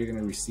change that you're going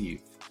to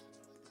receive?"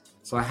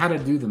 So I had to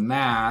do the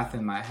math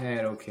in my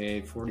head.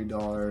 Okay,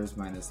 $40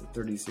 minus the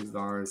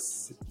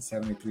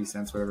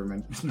 $36.73, whatever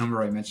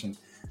number I mentioned.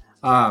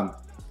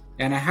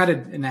 And I had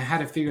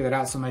to figure that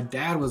out. So my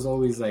dad was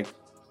always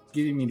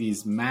giving me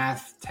these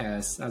math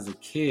tests as a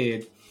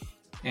kid.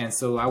 And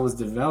so I was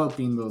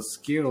developing those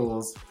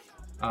skills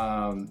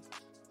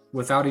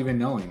without even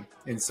knowing.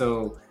 And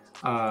so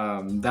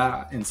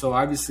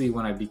obviously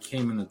when I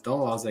became an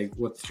adult, I was like,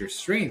 "What's your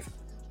strength,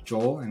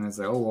 Joel?" And I was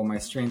like, "Oh, well, my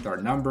strength are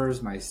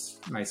numbers. My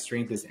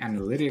strength is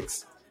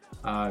analytics.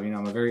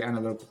 I'm a very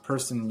analytical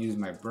person, use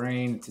my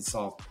brain to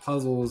solve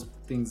puzzles,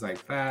 things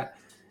like that."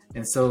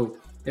 And so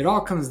it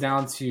all comes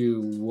down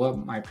to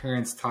what my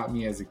parents taught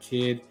me as a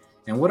kid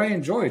and what I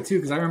enjoyed too,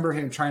 because I remember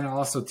him trying to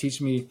also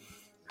teach me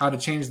how to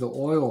change the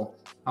oil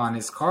on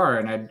his car.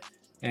 And I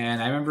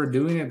remember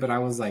doing it, but I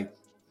was like,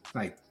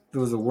 it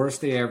was the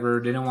worst day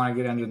ever. Didn't want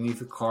to get underneath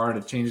the car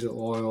to change the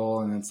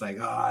oil. And it's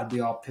I'd be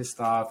all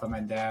pissed off at my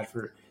dad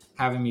for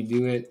having me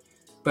do it.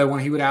 But when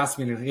he would ask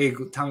me, "Hey,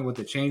 tell me what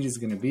the change is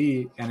going to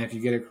be, and if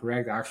you get it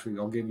correct, actually,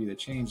 I'll give you the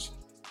change,"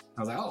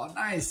 I was like, "Oh,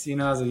 nice,"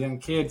 as a young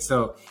kid.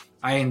 So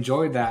I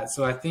enjoyed that.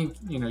 So I think,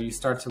 you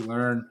start to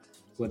learn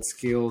what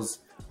skills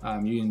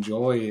you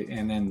enjoy.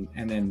 And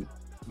then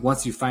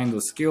once you find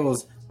those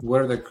skills,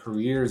 what are the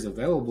careers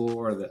available,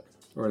 or the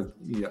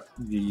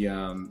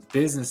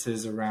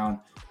businesses around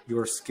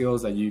your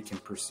skills that you can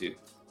pursue.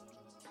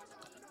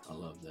 I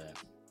love that.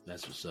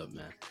 That's what's up,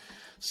 man.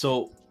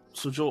 So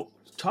Joel,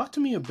 talk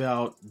to me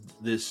about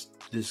this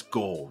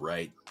goal,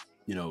 right?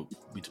 We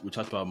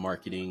talked about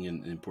marketing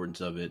and the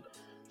importance of it,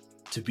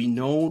 to be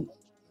known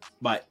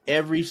by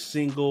every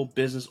single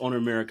business owner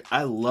in America.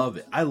 I love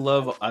it. I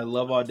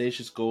love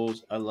audacious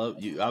goals.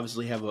 You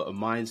obviously have a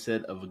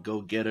mindset of a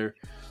go-getter.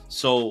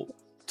 So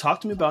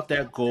talk to me about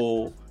that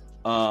goal.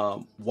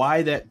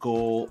 Why that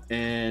goal,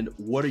 and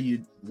what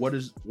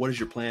is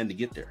your plan to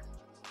get there?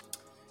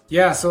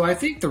 Yeah, so I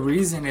think the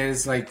reason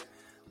is in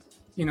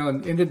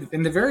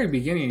the very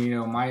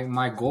beginning,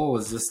 my goal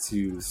was just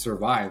to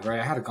survive, right?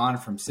 I had gone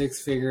from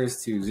 6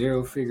 figures to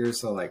 0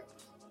 figures, so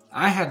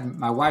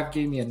my wife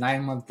gave me a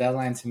 9-month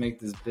deadline to make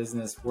this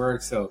business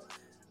work. So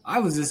I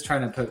was just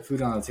trying to put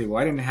food on the table.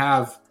 I didn't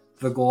have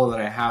the goal that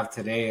I have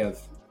today of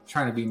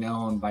trying to be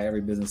known by every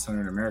business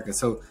owner in America.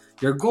 So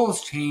your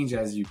goals change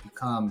as you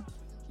become,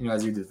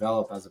 as you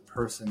develop as a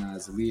person,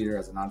 as a leader,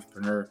 as an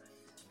entrepreneur.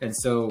 And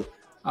so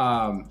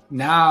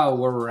now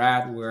where we're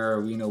at, where,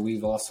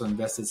 we've also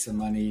invested some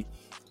money,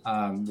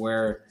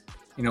 where,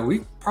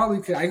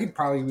 I could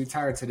probably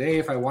retire today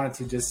if I wanted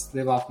to just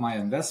live off my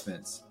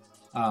investments.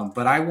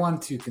 But I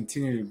want to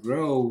continue to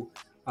grow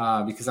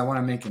because I want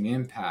to make an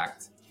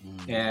impact.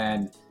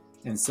 And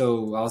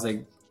so I was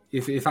like,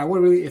 if I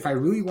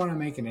really want to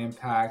make an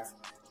impact,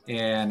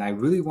 and I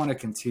really want to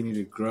continue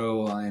to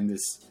grow in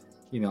this,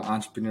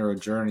 entrepreneurial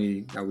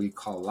journey that we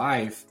call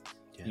life,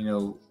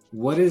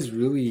 what's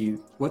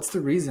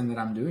the reason that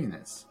I'm doing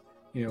this?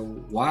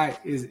 Why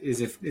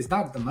it's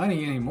not the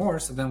money anymore.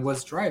 So then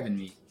what's driving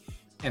me?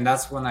 And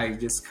that's when I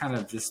just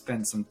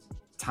spent some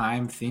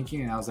time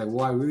thinking, and I was like,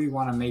 well, I really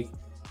want to make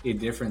a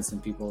difference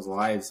in people's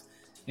lives,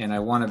 and I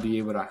want to be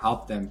able to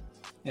help them.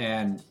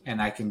 And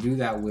I can do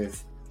that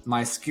with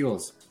my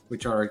skills,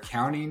 which are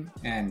accounting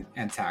and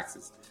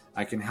taxes.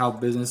 I can help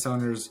business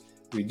owners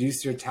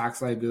reduce their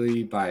tax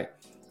liability by,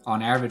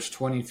 on average,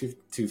 $20,000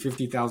 to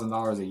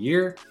 $50,000 a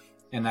year.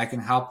 And I can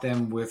help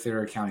them with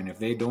their accounting. If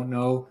they don't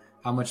know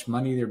how much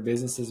money their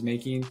business is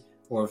making,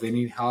 or if they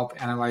need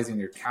help analyzing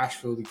their cash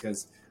flow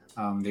because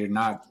they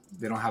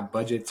don't have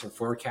budgets or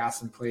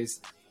forecasts in place,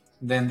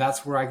 then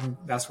that's where I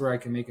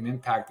can make an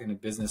impact in a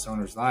business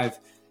owner's life.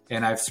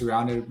 And I've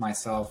surrounded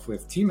myself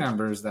with team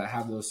members that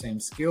have those same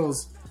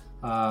skills,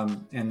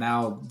 and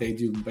now they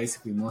do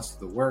basically most of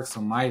the work.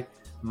 So my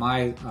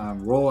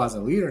role as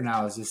a leader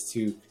now is just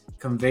to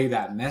convey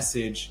that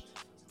message,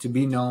 to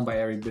be known by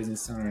every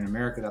business owner in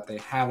America that they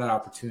have that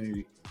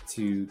opportunity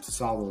to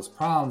solve those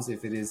problems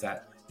if it is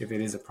a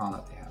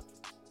problem that they have.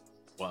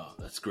 Wow,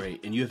 that's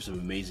great. And you have some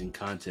amazing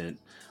content,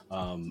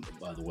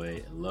 by the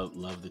way. I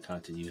love the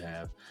content you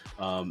have.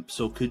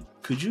 So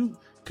could you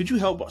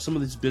help some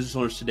of these business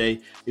owners today,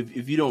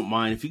 if you don't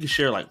mind, if you could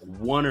share like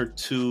one or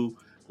two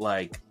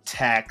like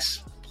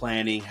tax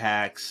planning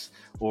hacks,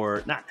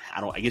 or not,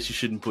 I guess you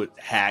shouldn't put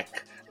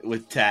hack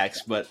with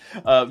tax, but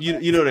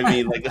you know what I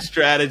mean, like a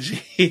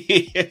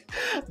strategy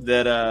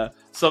that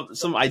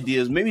some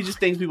ideas, maybe just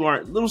things people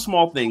aren't, little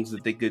small things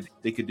that they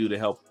could do to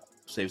help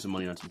save some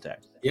money on some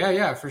tax.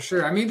 Yeah, for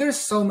sure. I mean, there's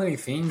so many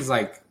things.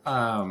 Like,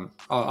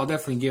 I'll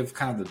definitely give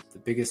kind of the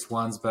biggest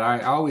ones, but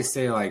I always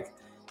say, like,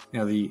 you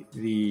know,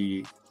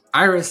 the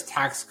IRS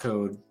tax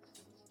code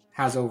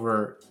has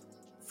over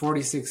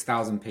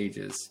 46,000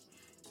 pages.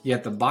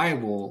 Yet the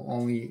Bible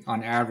only,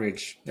 on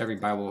average, every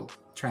Bible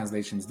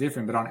translation is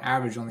different, but on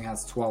average only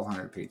has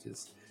 1,200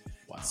 pages.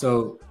 Wow.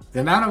 So the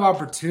amount of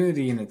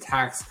opportunity in the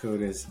tax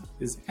code is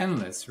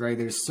endless, right?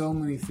 There's so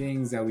many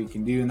things that we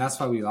can do, and that's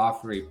why we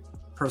offer a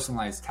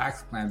personalized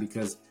tax plan,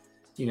 because,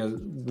 you know,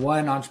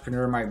 one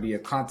entrepreneur might be a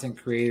content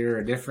creator,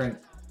 a different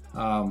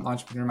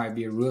entrepreneur might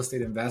be a real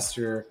estate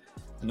investor,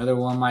 another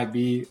one might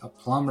be a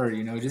plumber,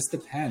 you know, it just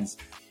depends.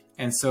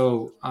 And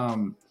so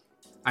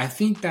I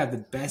think that the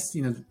best,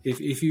 you know,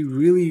 if you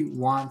really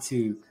want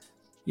to,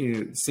 you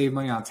know, save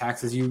money on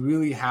taxes, you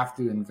really have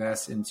to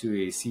invest into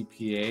a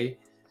CPA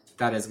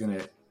that is going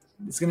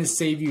to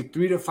save you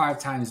 3 to 5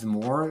 times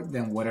more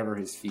than whatever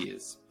his fee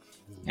is.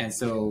 And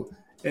so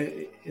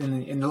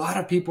and a lot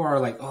of people are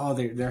like, oh,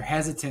 they're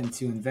hesitant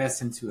to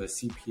invest into a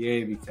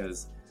CPA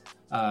because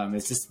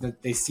it's just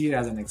that they see it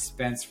as an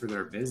expense for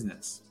their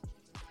business.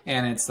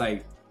 And it's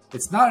like,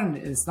 it's not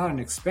an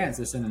expense,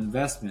 it's an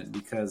investment,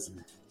 because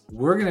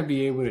we're going to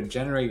be able to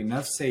generate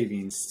enough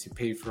savings to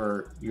pay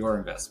for your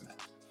investment.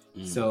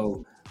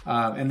 So,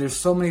 and there's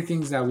so many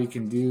things that we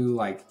can do,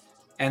 like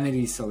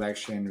entity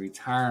selection,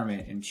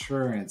 retirement,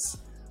 insurance,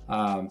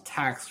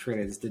 tax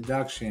credits,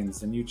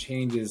 deductions, the new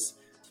changes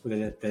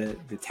with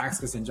the Tax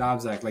Cuts and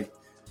Jobs Act. Like,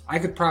 I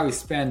could probably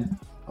spend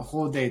a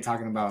whole day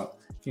talking about,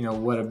 you know,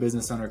 what a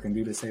business owner can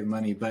do to save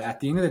money. But at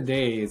the end of the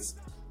day, it's,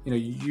 you know,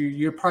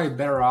 you're probably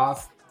better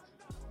off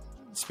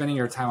spending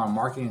your time on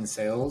marketing and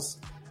sales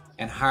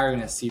and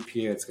hiring a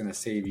CPA that's going to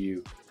save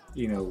you,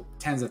 you know,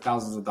 tens of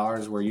thousands of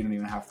dollars, where you don't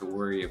even have to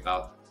worry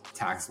about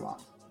tax law.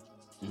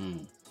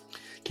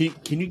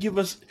 Can you give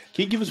us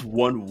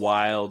one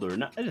wild, or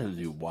not, it doesn't have to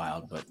be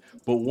wild, but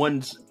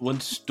one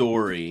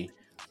story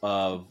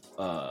of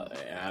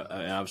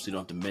I obviously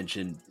don't have to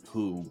mention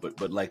who,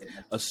 but like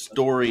a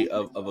story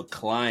of a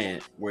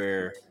client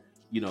where,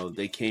 you know,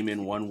 they came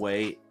in one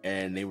way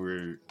and they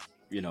were,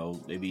 you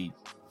know, maybe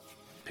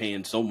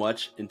paying so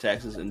much in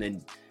taxes, and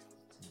then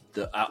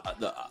the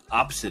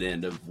opposite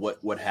end of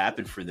what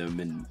happened for them,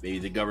 and maybe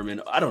the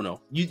government, I don't know.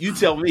 You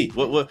tell me.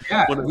 I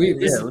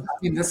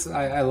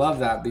love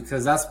that,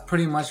 because that's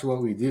pretty much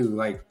what we do.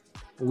 Like,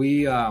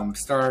 we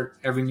start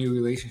every new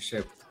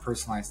relationship with a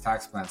personalized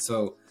tax plan.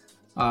 So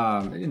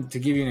to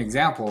give you an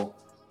example,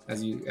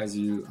 as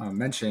you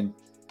mentioned,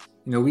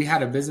 you know, we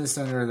had a business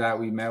owner that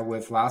we met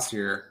with last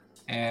year,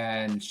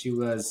 and she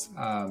was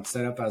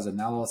set up as an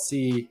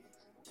LLC,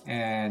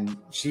 and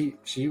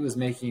she was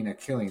making a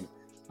killing.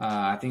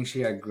 I think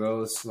she had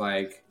gross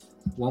like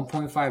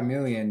 1.5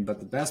 million, but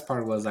the best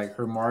part was, like,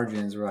 her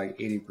margins were like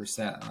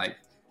 80%. Like,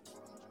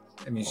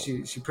 I mean,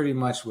 she pretty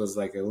much was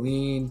like a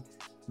lean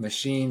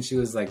machine. She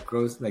was like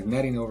gross, like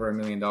netting over $1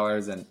 million,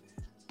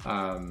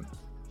 and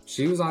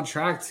she was on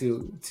track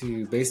to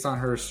based on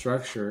her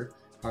structure,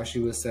 how she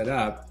was set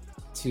up,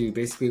 to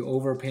basically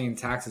overpaying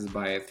taxes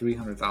by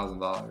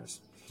 $300,000.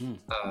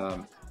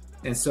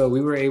 And so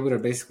we were able to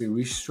basically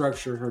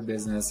restructure her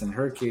business. In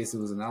her case, it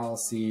was an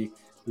LLC.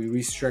 We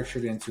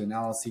restructured it into an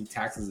LLC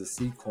taxed as a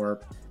C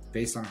Corp.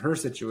 Based on her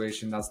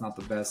situation, that's not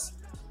the best.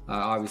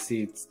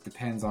 Obviously, it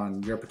depends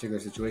on your particular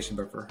situation,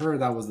 but for her,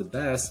 that was the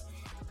best.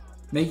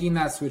 Making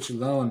that switch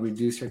alone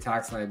reduced her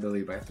tax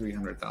liability by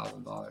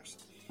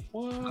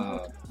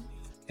 $300,000.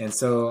 And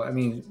so, I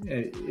mean,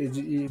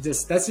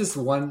 that's just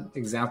one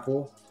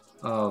example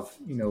of,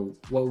 you know,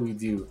 what we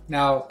do.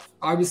 Now,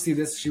 obviously,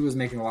 she was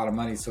making a lot of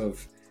money, so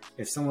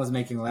if someone's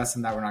making less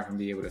than that, we're not going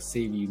to be able to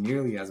save you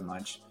nearly as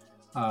much.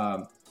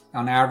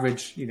 On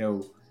average, you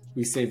know,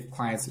 we save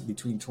clients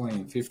between $20,000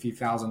 and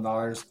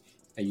 $50,000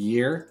 a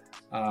year.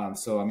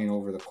 So, I mean,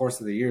 over the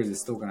course of the years,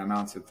 it's still going to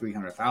amount to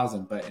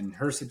 $300,000. But in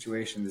her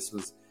situation, this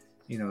was,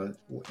 you know,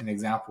 an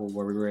example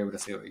where we were able to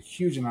save a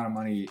huge amount of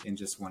money in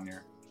just 1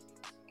 year.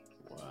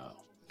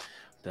 Wow,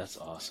 that's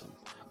awesome.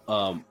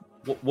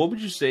 What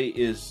would you say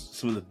is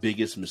some of the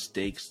biggest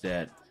mistakes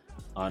that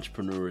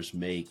entrepreneurs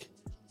make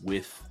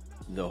with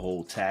the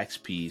whole tax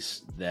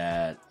piece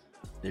that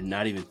they're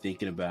not even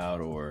thinking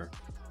about, or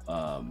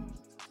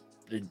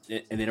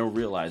and they don't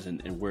realize,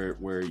 and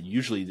where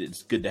usually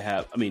it's good to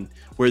have, I mean,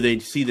 where they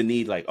see the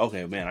need, like,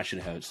 okay, man, I should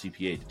have a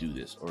CPA to do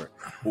this, or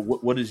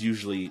what is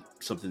usually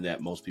something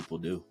that most people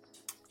do?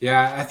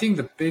 Yeah, I think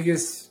the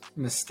biggest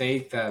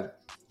mistake that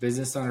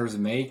business owners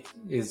make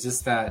is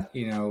just that,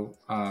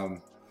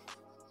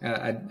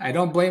 I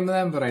don't blame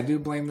them, but I do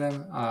blame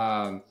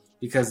them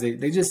because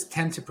they just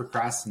tend to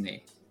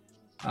procrastinate.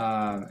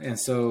 And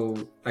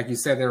so, like you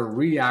said, they're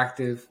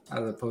reactive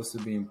as opposed to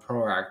being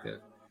proactive.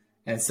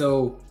 And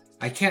so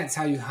I can't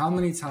tell you how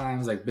many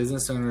times like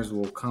business owners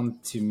will come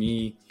to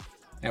me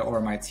or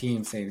my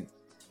team saying,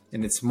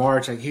 and it's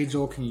March, like, hey,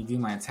 Joel, can you do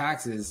my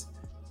taxes?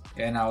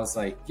 And I was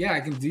like, yeah,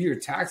 I can do your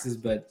taxes,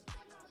 but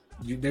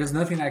there's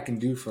nothing I can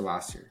do for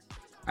last year.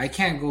 I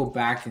can't go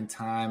back in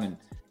time and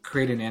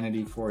create an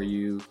entity for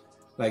you.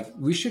 Like,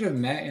 we should have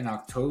met in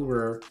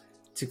October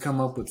to come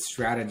up with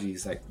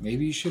strategies. Like,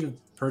 maybe you should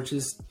have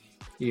purchased,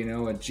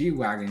 a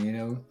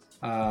G-Wagon,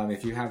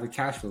 if you have the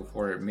cash flow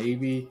for it.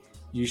 Maybe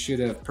you should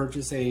have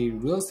purchased a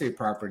real estate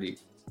property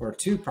or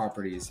 2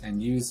 properties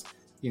and use,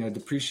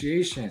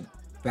 depreciation.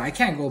 But I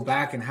can't go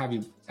back and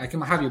I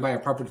can have you buy a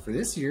property for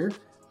this year.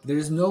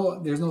 There's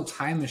no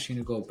time machine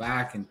to go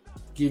back and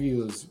give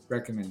you those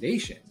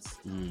recommendations.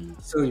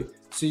 So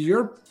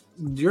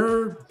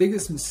your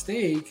biggest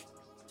mistake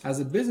as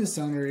a business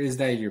owner is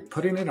that you're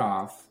putting it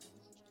off,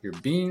 you're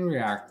being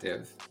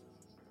reactive,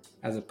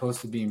 as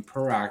opposed to being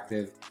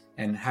proactive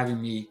and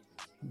having me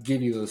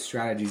give you those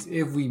strategies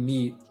if we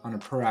meet on a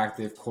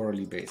proactive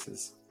quarterly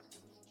basis.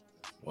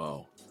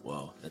 Wow,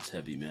 that's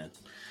heavy, man.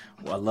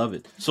 Well, I love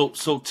it. So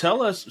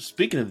tell us,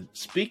 speaking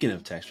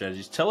of tax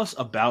strategies, tell us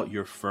about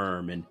your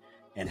firm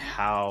and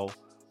how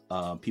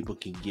people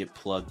can get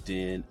plugged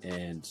in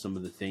and some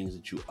of the things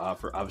that you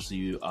offer. Obviously,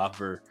 you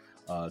offer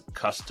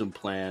custom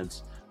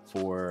plans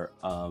for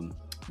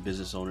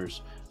business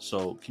owners.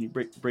 So can you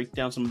break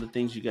down some of the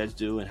things you guys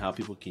do and how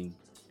people can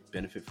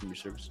benefit from your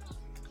services?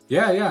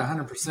 Yeah,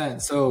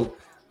 100%. So,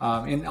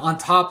 on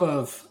top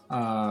of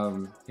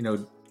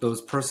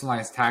those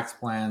personalized tax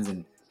plans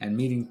and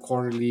meeting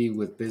quarterly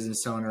with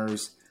business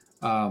owners,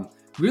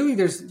 really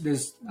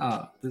there's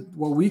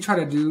what we try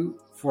to do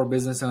for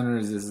business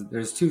owners is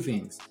there's 2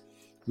 things.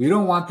 We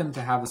don't want them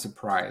to have a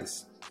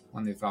surprise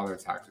when they file their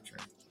tax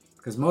return,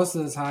 because most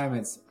of the time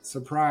it's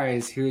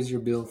surprise, here's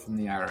your bill from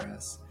the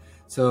IRS.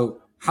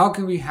 So how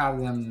can we have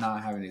them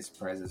not have any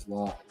surprises?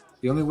 Well,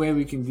 the only way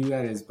we can do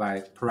that is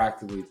by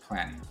proactively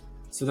planning.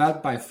 So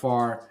that by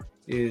far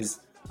is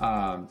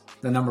the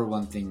number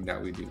one thing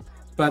that we do.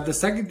 But the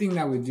second thing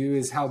that we do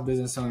is help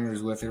business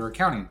owners with their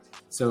accounting.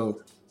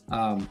 So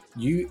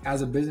you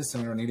as a business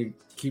owner need to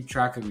keep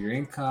track of your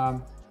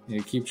income, you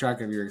need to keep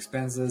track of your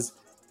expenses.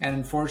 And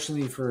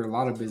unfortunately for a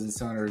lot of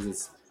business owners,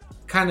 it's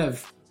kind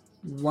of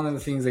one of the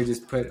things they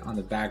just put on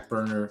the back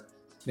burner.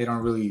 They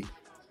don't really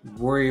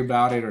worry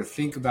about it or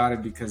think about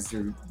it because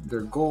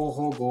their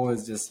whole goal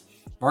is just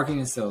marketing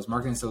and sales,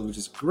 which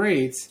is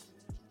great.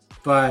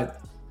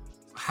 But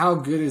how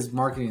good is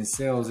marketing and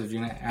sales if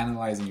you're not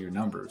analyzing your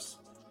numbers?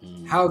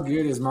 How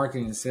good is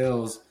marketing and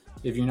sales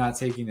if you're not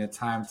taking the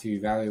time to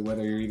evaluate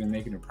whether you're even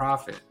making a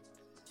profit?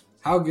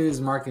 How good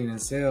is marketing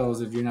and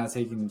sales if you're not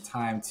taking the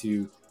time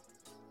to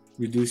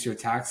reduce your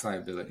tax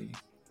liability?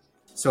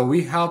 So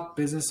we help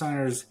business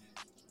owners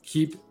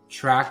keep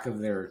track of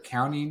their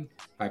accounting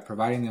by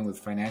providing them with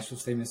financial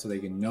statements so they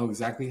can know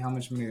exactly how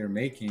much money they're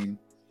making,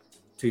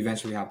 to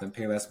eventually help them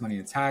pay less money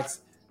in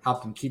tax,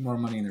 help them keep more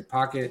money in their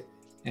pocket,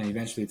 and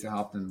eventually to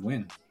help them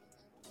win.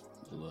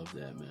 I love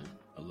that, man.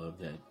 I love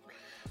that.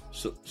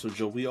 So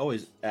Joe, we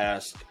always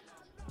ask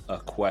a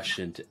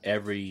question to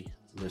every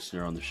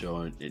listener on the show,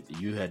 and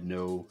you had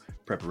no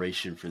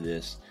preparation for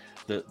this.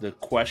 The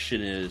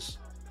question is,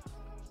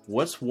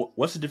 what's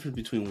the difference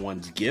between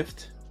one's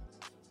gift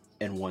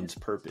and one's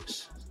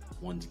purpose?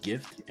 One's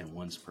gift and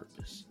one's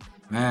purpose.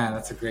 Man,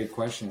 that's a great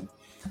question.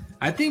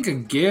 I think a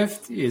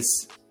gift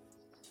is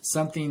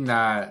something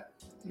that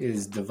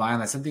is divine,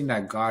 like something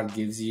that God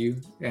gives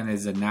you and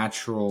is a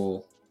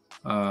natural,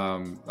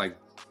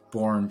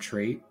 born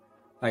trait.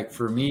 Like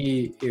for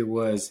me, it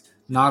was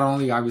not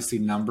only obviously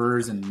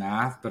numbers and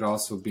math, but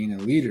also being a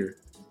leader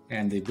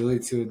and the ability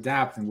to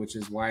adapt, and which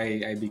is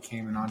why I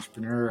became an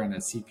entrepreneur and a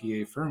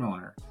CPA firm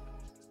owner.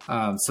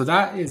 So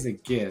that is a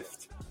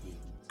gift.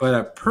 But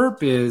a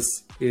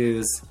purpose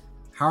is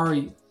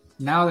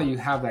now that you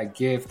have that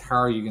gift, how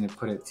are you going to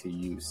put it to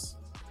use?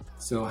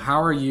 So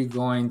how are you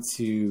going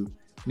to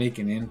make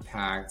an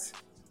impact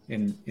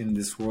in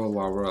this world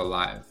while we're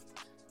alive?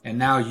 And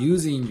now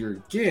using your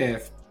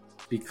gift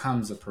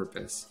becomes a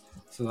purpose.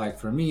 So like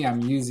for me,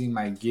 I'm using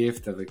my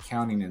gift of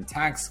accounting and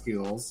tax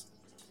skills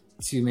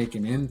to make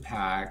an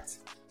impact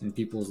in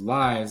people's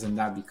lives, and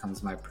that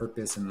becomes my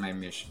purpose and my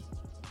mission.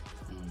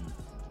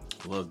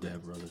 Love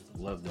that, brother.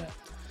 Love that.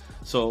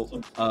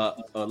 So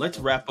let's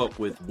wrap up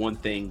with one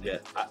thing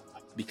that,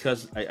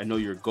 because I know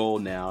your goal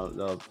now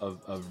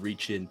of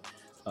reaching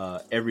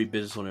every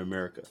business owner in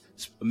America.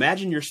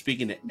 Imagine you're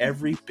speaking to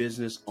every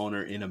business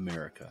owner in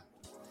America.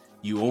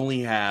 You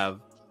only have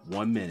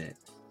 1 minute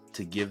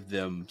to give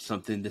them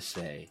something to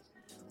say,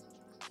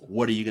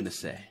 what are you going to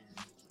say?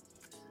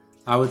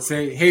 I would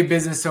say, hey,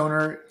 business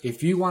owner,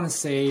 if you want to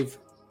save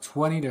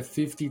 $20,000 to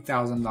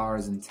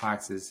 $50,000 in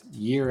taxes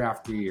year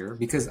after year,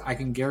 because I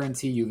can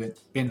guarantee you've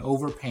been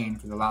overpaying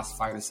for the last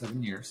 5 to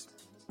 7 years.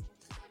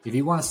 If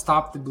you want to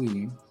stop the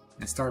bleeding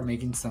and start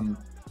making some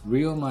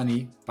real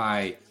money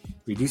by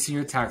reducing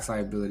your tax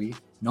liability,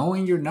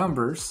 knowing your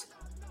numbers,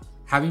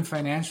 having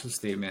financial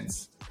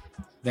statements,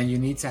 then you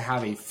need to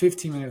have a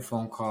 15-minute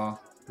phone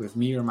call with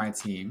me or my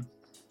team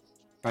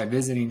by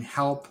visiting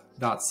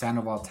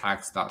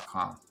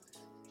help.sandovaltax.com.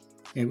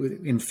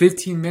 In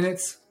 15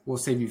 minutes, we'll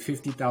save you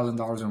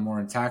 $50,000 or more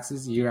in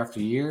taxes year after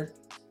year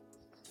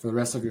for the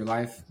rest of your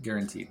life,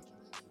 guaranteed.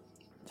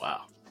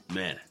 Wow,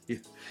 man,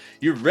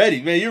 you're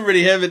ready, man. You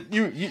already have it.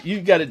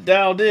 You got it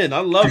dialed in. I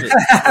love it.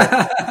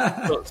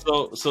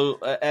 so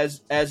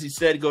as he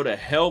said, go to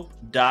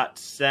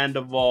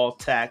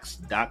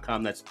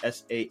help.sandovaltax.com. That's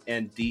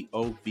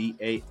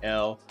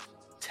SANDOVAL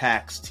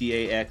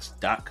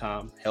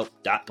tax.com. Help.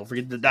 Don't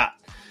forget the dot.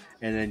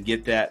 And then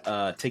get that,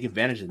 take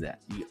advantage of that.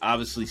 You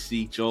obviously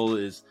see Joel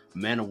is a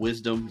man of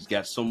wisdom. He's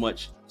got so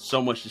much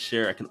to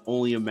share. I can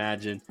only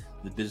imagine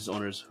the business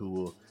owners who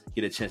will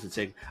get a chance to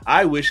take.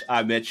 I wish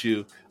I met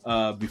you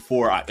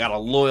before I got a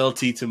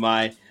loyalty to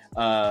my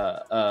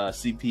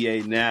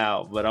CPA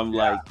now, but I'm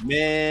like,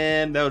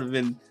 man, that'd have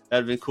been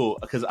cool.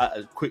 Because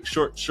a quick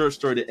short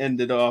story to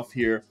end it off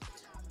here.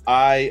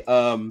 I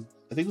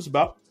think it was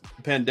about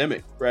the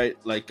pandemic, right?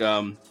 Like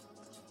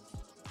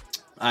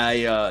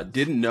I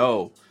didn't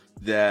know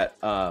that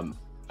I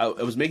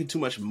was making too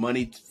much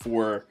money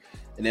for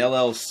an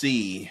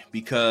LLC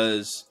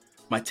because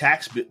my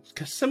tax bill,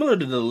 similar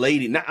to the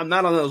lady, I'm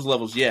not on those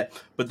levels yet,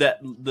 but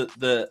that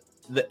the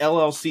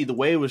LLC, the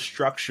way it was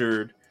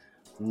structured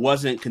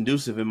wasn't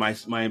conducive, and my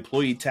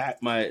employee tax,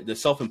 the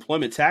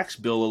self-employment tax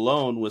bill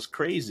alone was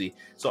crazy.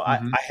 So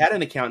I had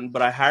an accountant,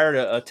 but I hired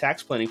a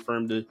tax planning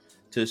firm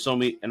to show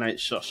me, and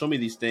show me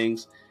these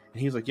things. And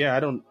he was like, yeah,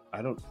 I don't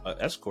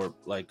S corp.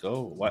 Like,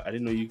 oh, what? I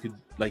didn't know you could,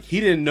 like, he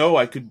didn't know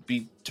I could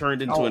be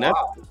turned into an S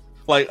corp.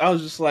 Like, I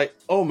was just like,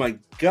 oh my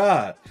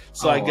God.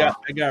 So I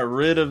got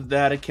rid of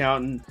that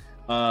accountant,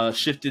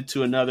 shifted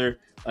to another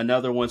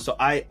one. So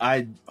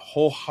I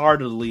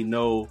wholeheartedly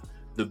know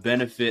the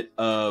benefit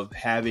of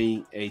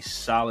having a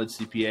solid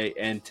CPA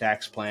and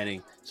tax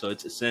planning. So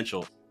it's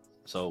essential.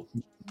 So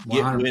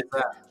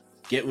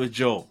get with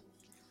Joel.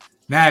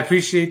 Man, I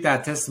appreciate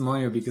that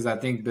testimonial because I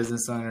think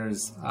business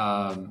owners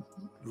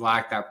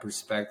lack that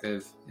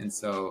perspective, and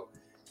so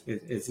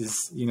it's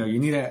just, you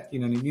need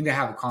to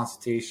have a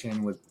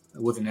consultation with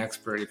an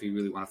expert if you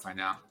really want to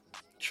find out.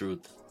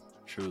 Truth.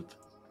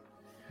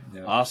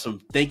 Yeah. Awesome.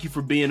 Thank you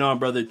for being on,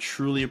 brother.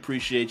 Truly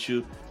appreciate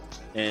you,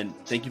 and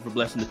thank you for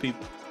blessing the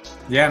people.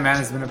 Yeah, man,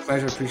 it's been a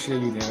pleasure.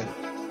 Appreciate you, David.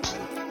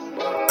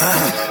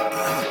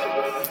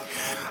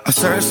 I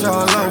searched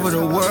all over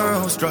the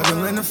world,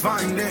 struggling to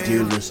find it.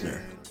 Dear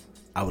listener,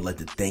 I would like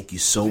to thank you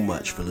so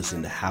much for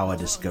listening to How I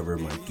Discovered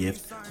My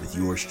Gift with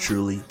yours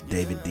truly,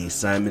 David D.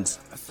 Simons.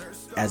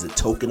 As a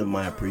token of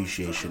my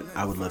appreciation,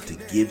 I would love to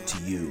give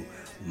to you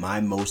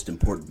my most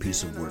important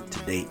piece of work to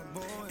date,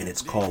 and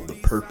it's called the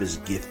Purpose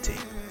Gift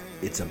Tape.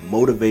 It's a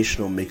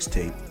motivational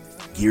mixtape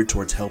geared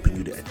towards helping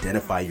you to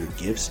identify your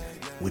gifts,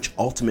 which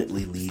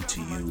ultimately lead to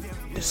you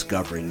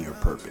discovering your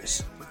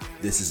purpose.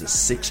 This is a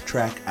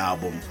 6-track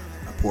album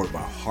I poured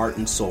my heart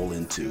and soul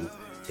into.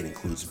 It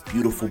includes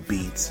beautiful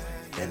beats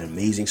and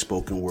amazing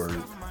spoken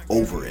word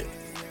over it,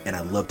 and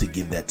I'd love to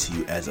give that to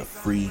you as a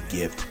free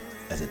gift,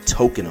 as a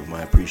token of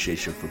my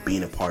appreciation for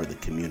being a part of the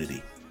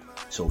community.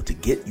 So to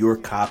get your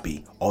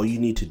copy, all you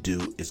need to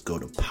do is go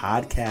to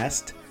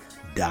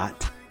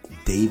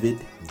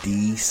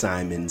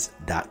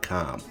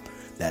podcast.daviddsimons.com.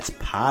 That's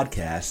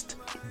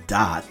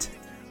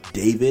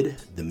podcast.david,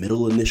 the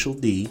middle initial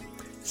D,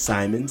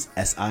 Simons,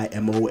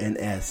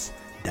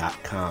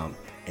 SIMONS.com,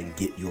 and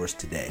get yours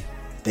today.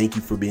 Thank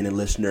you for being a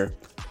listener.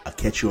 I'll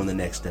catch you on the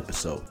next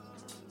episode.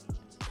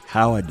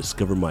 How I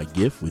Discovered My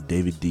Gift with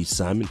David D.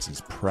 Simons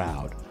is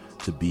proud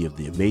to be of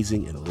the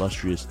amazing and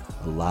illustrious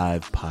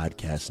Alive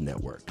Podcast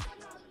Network.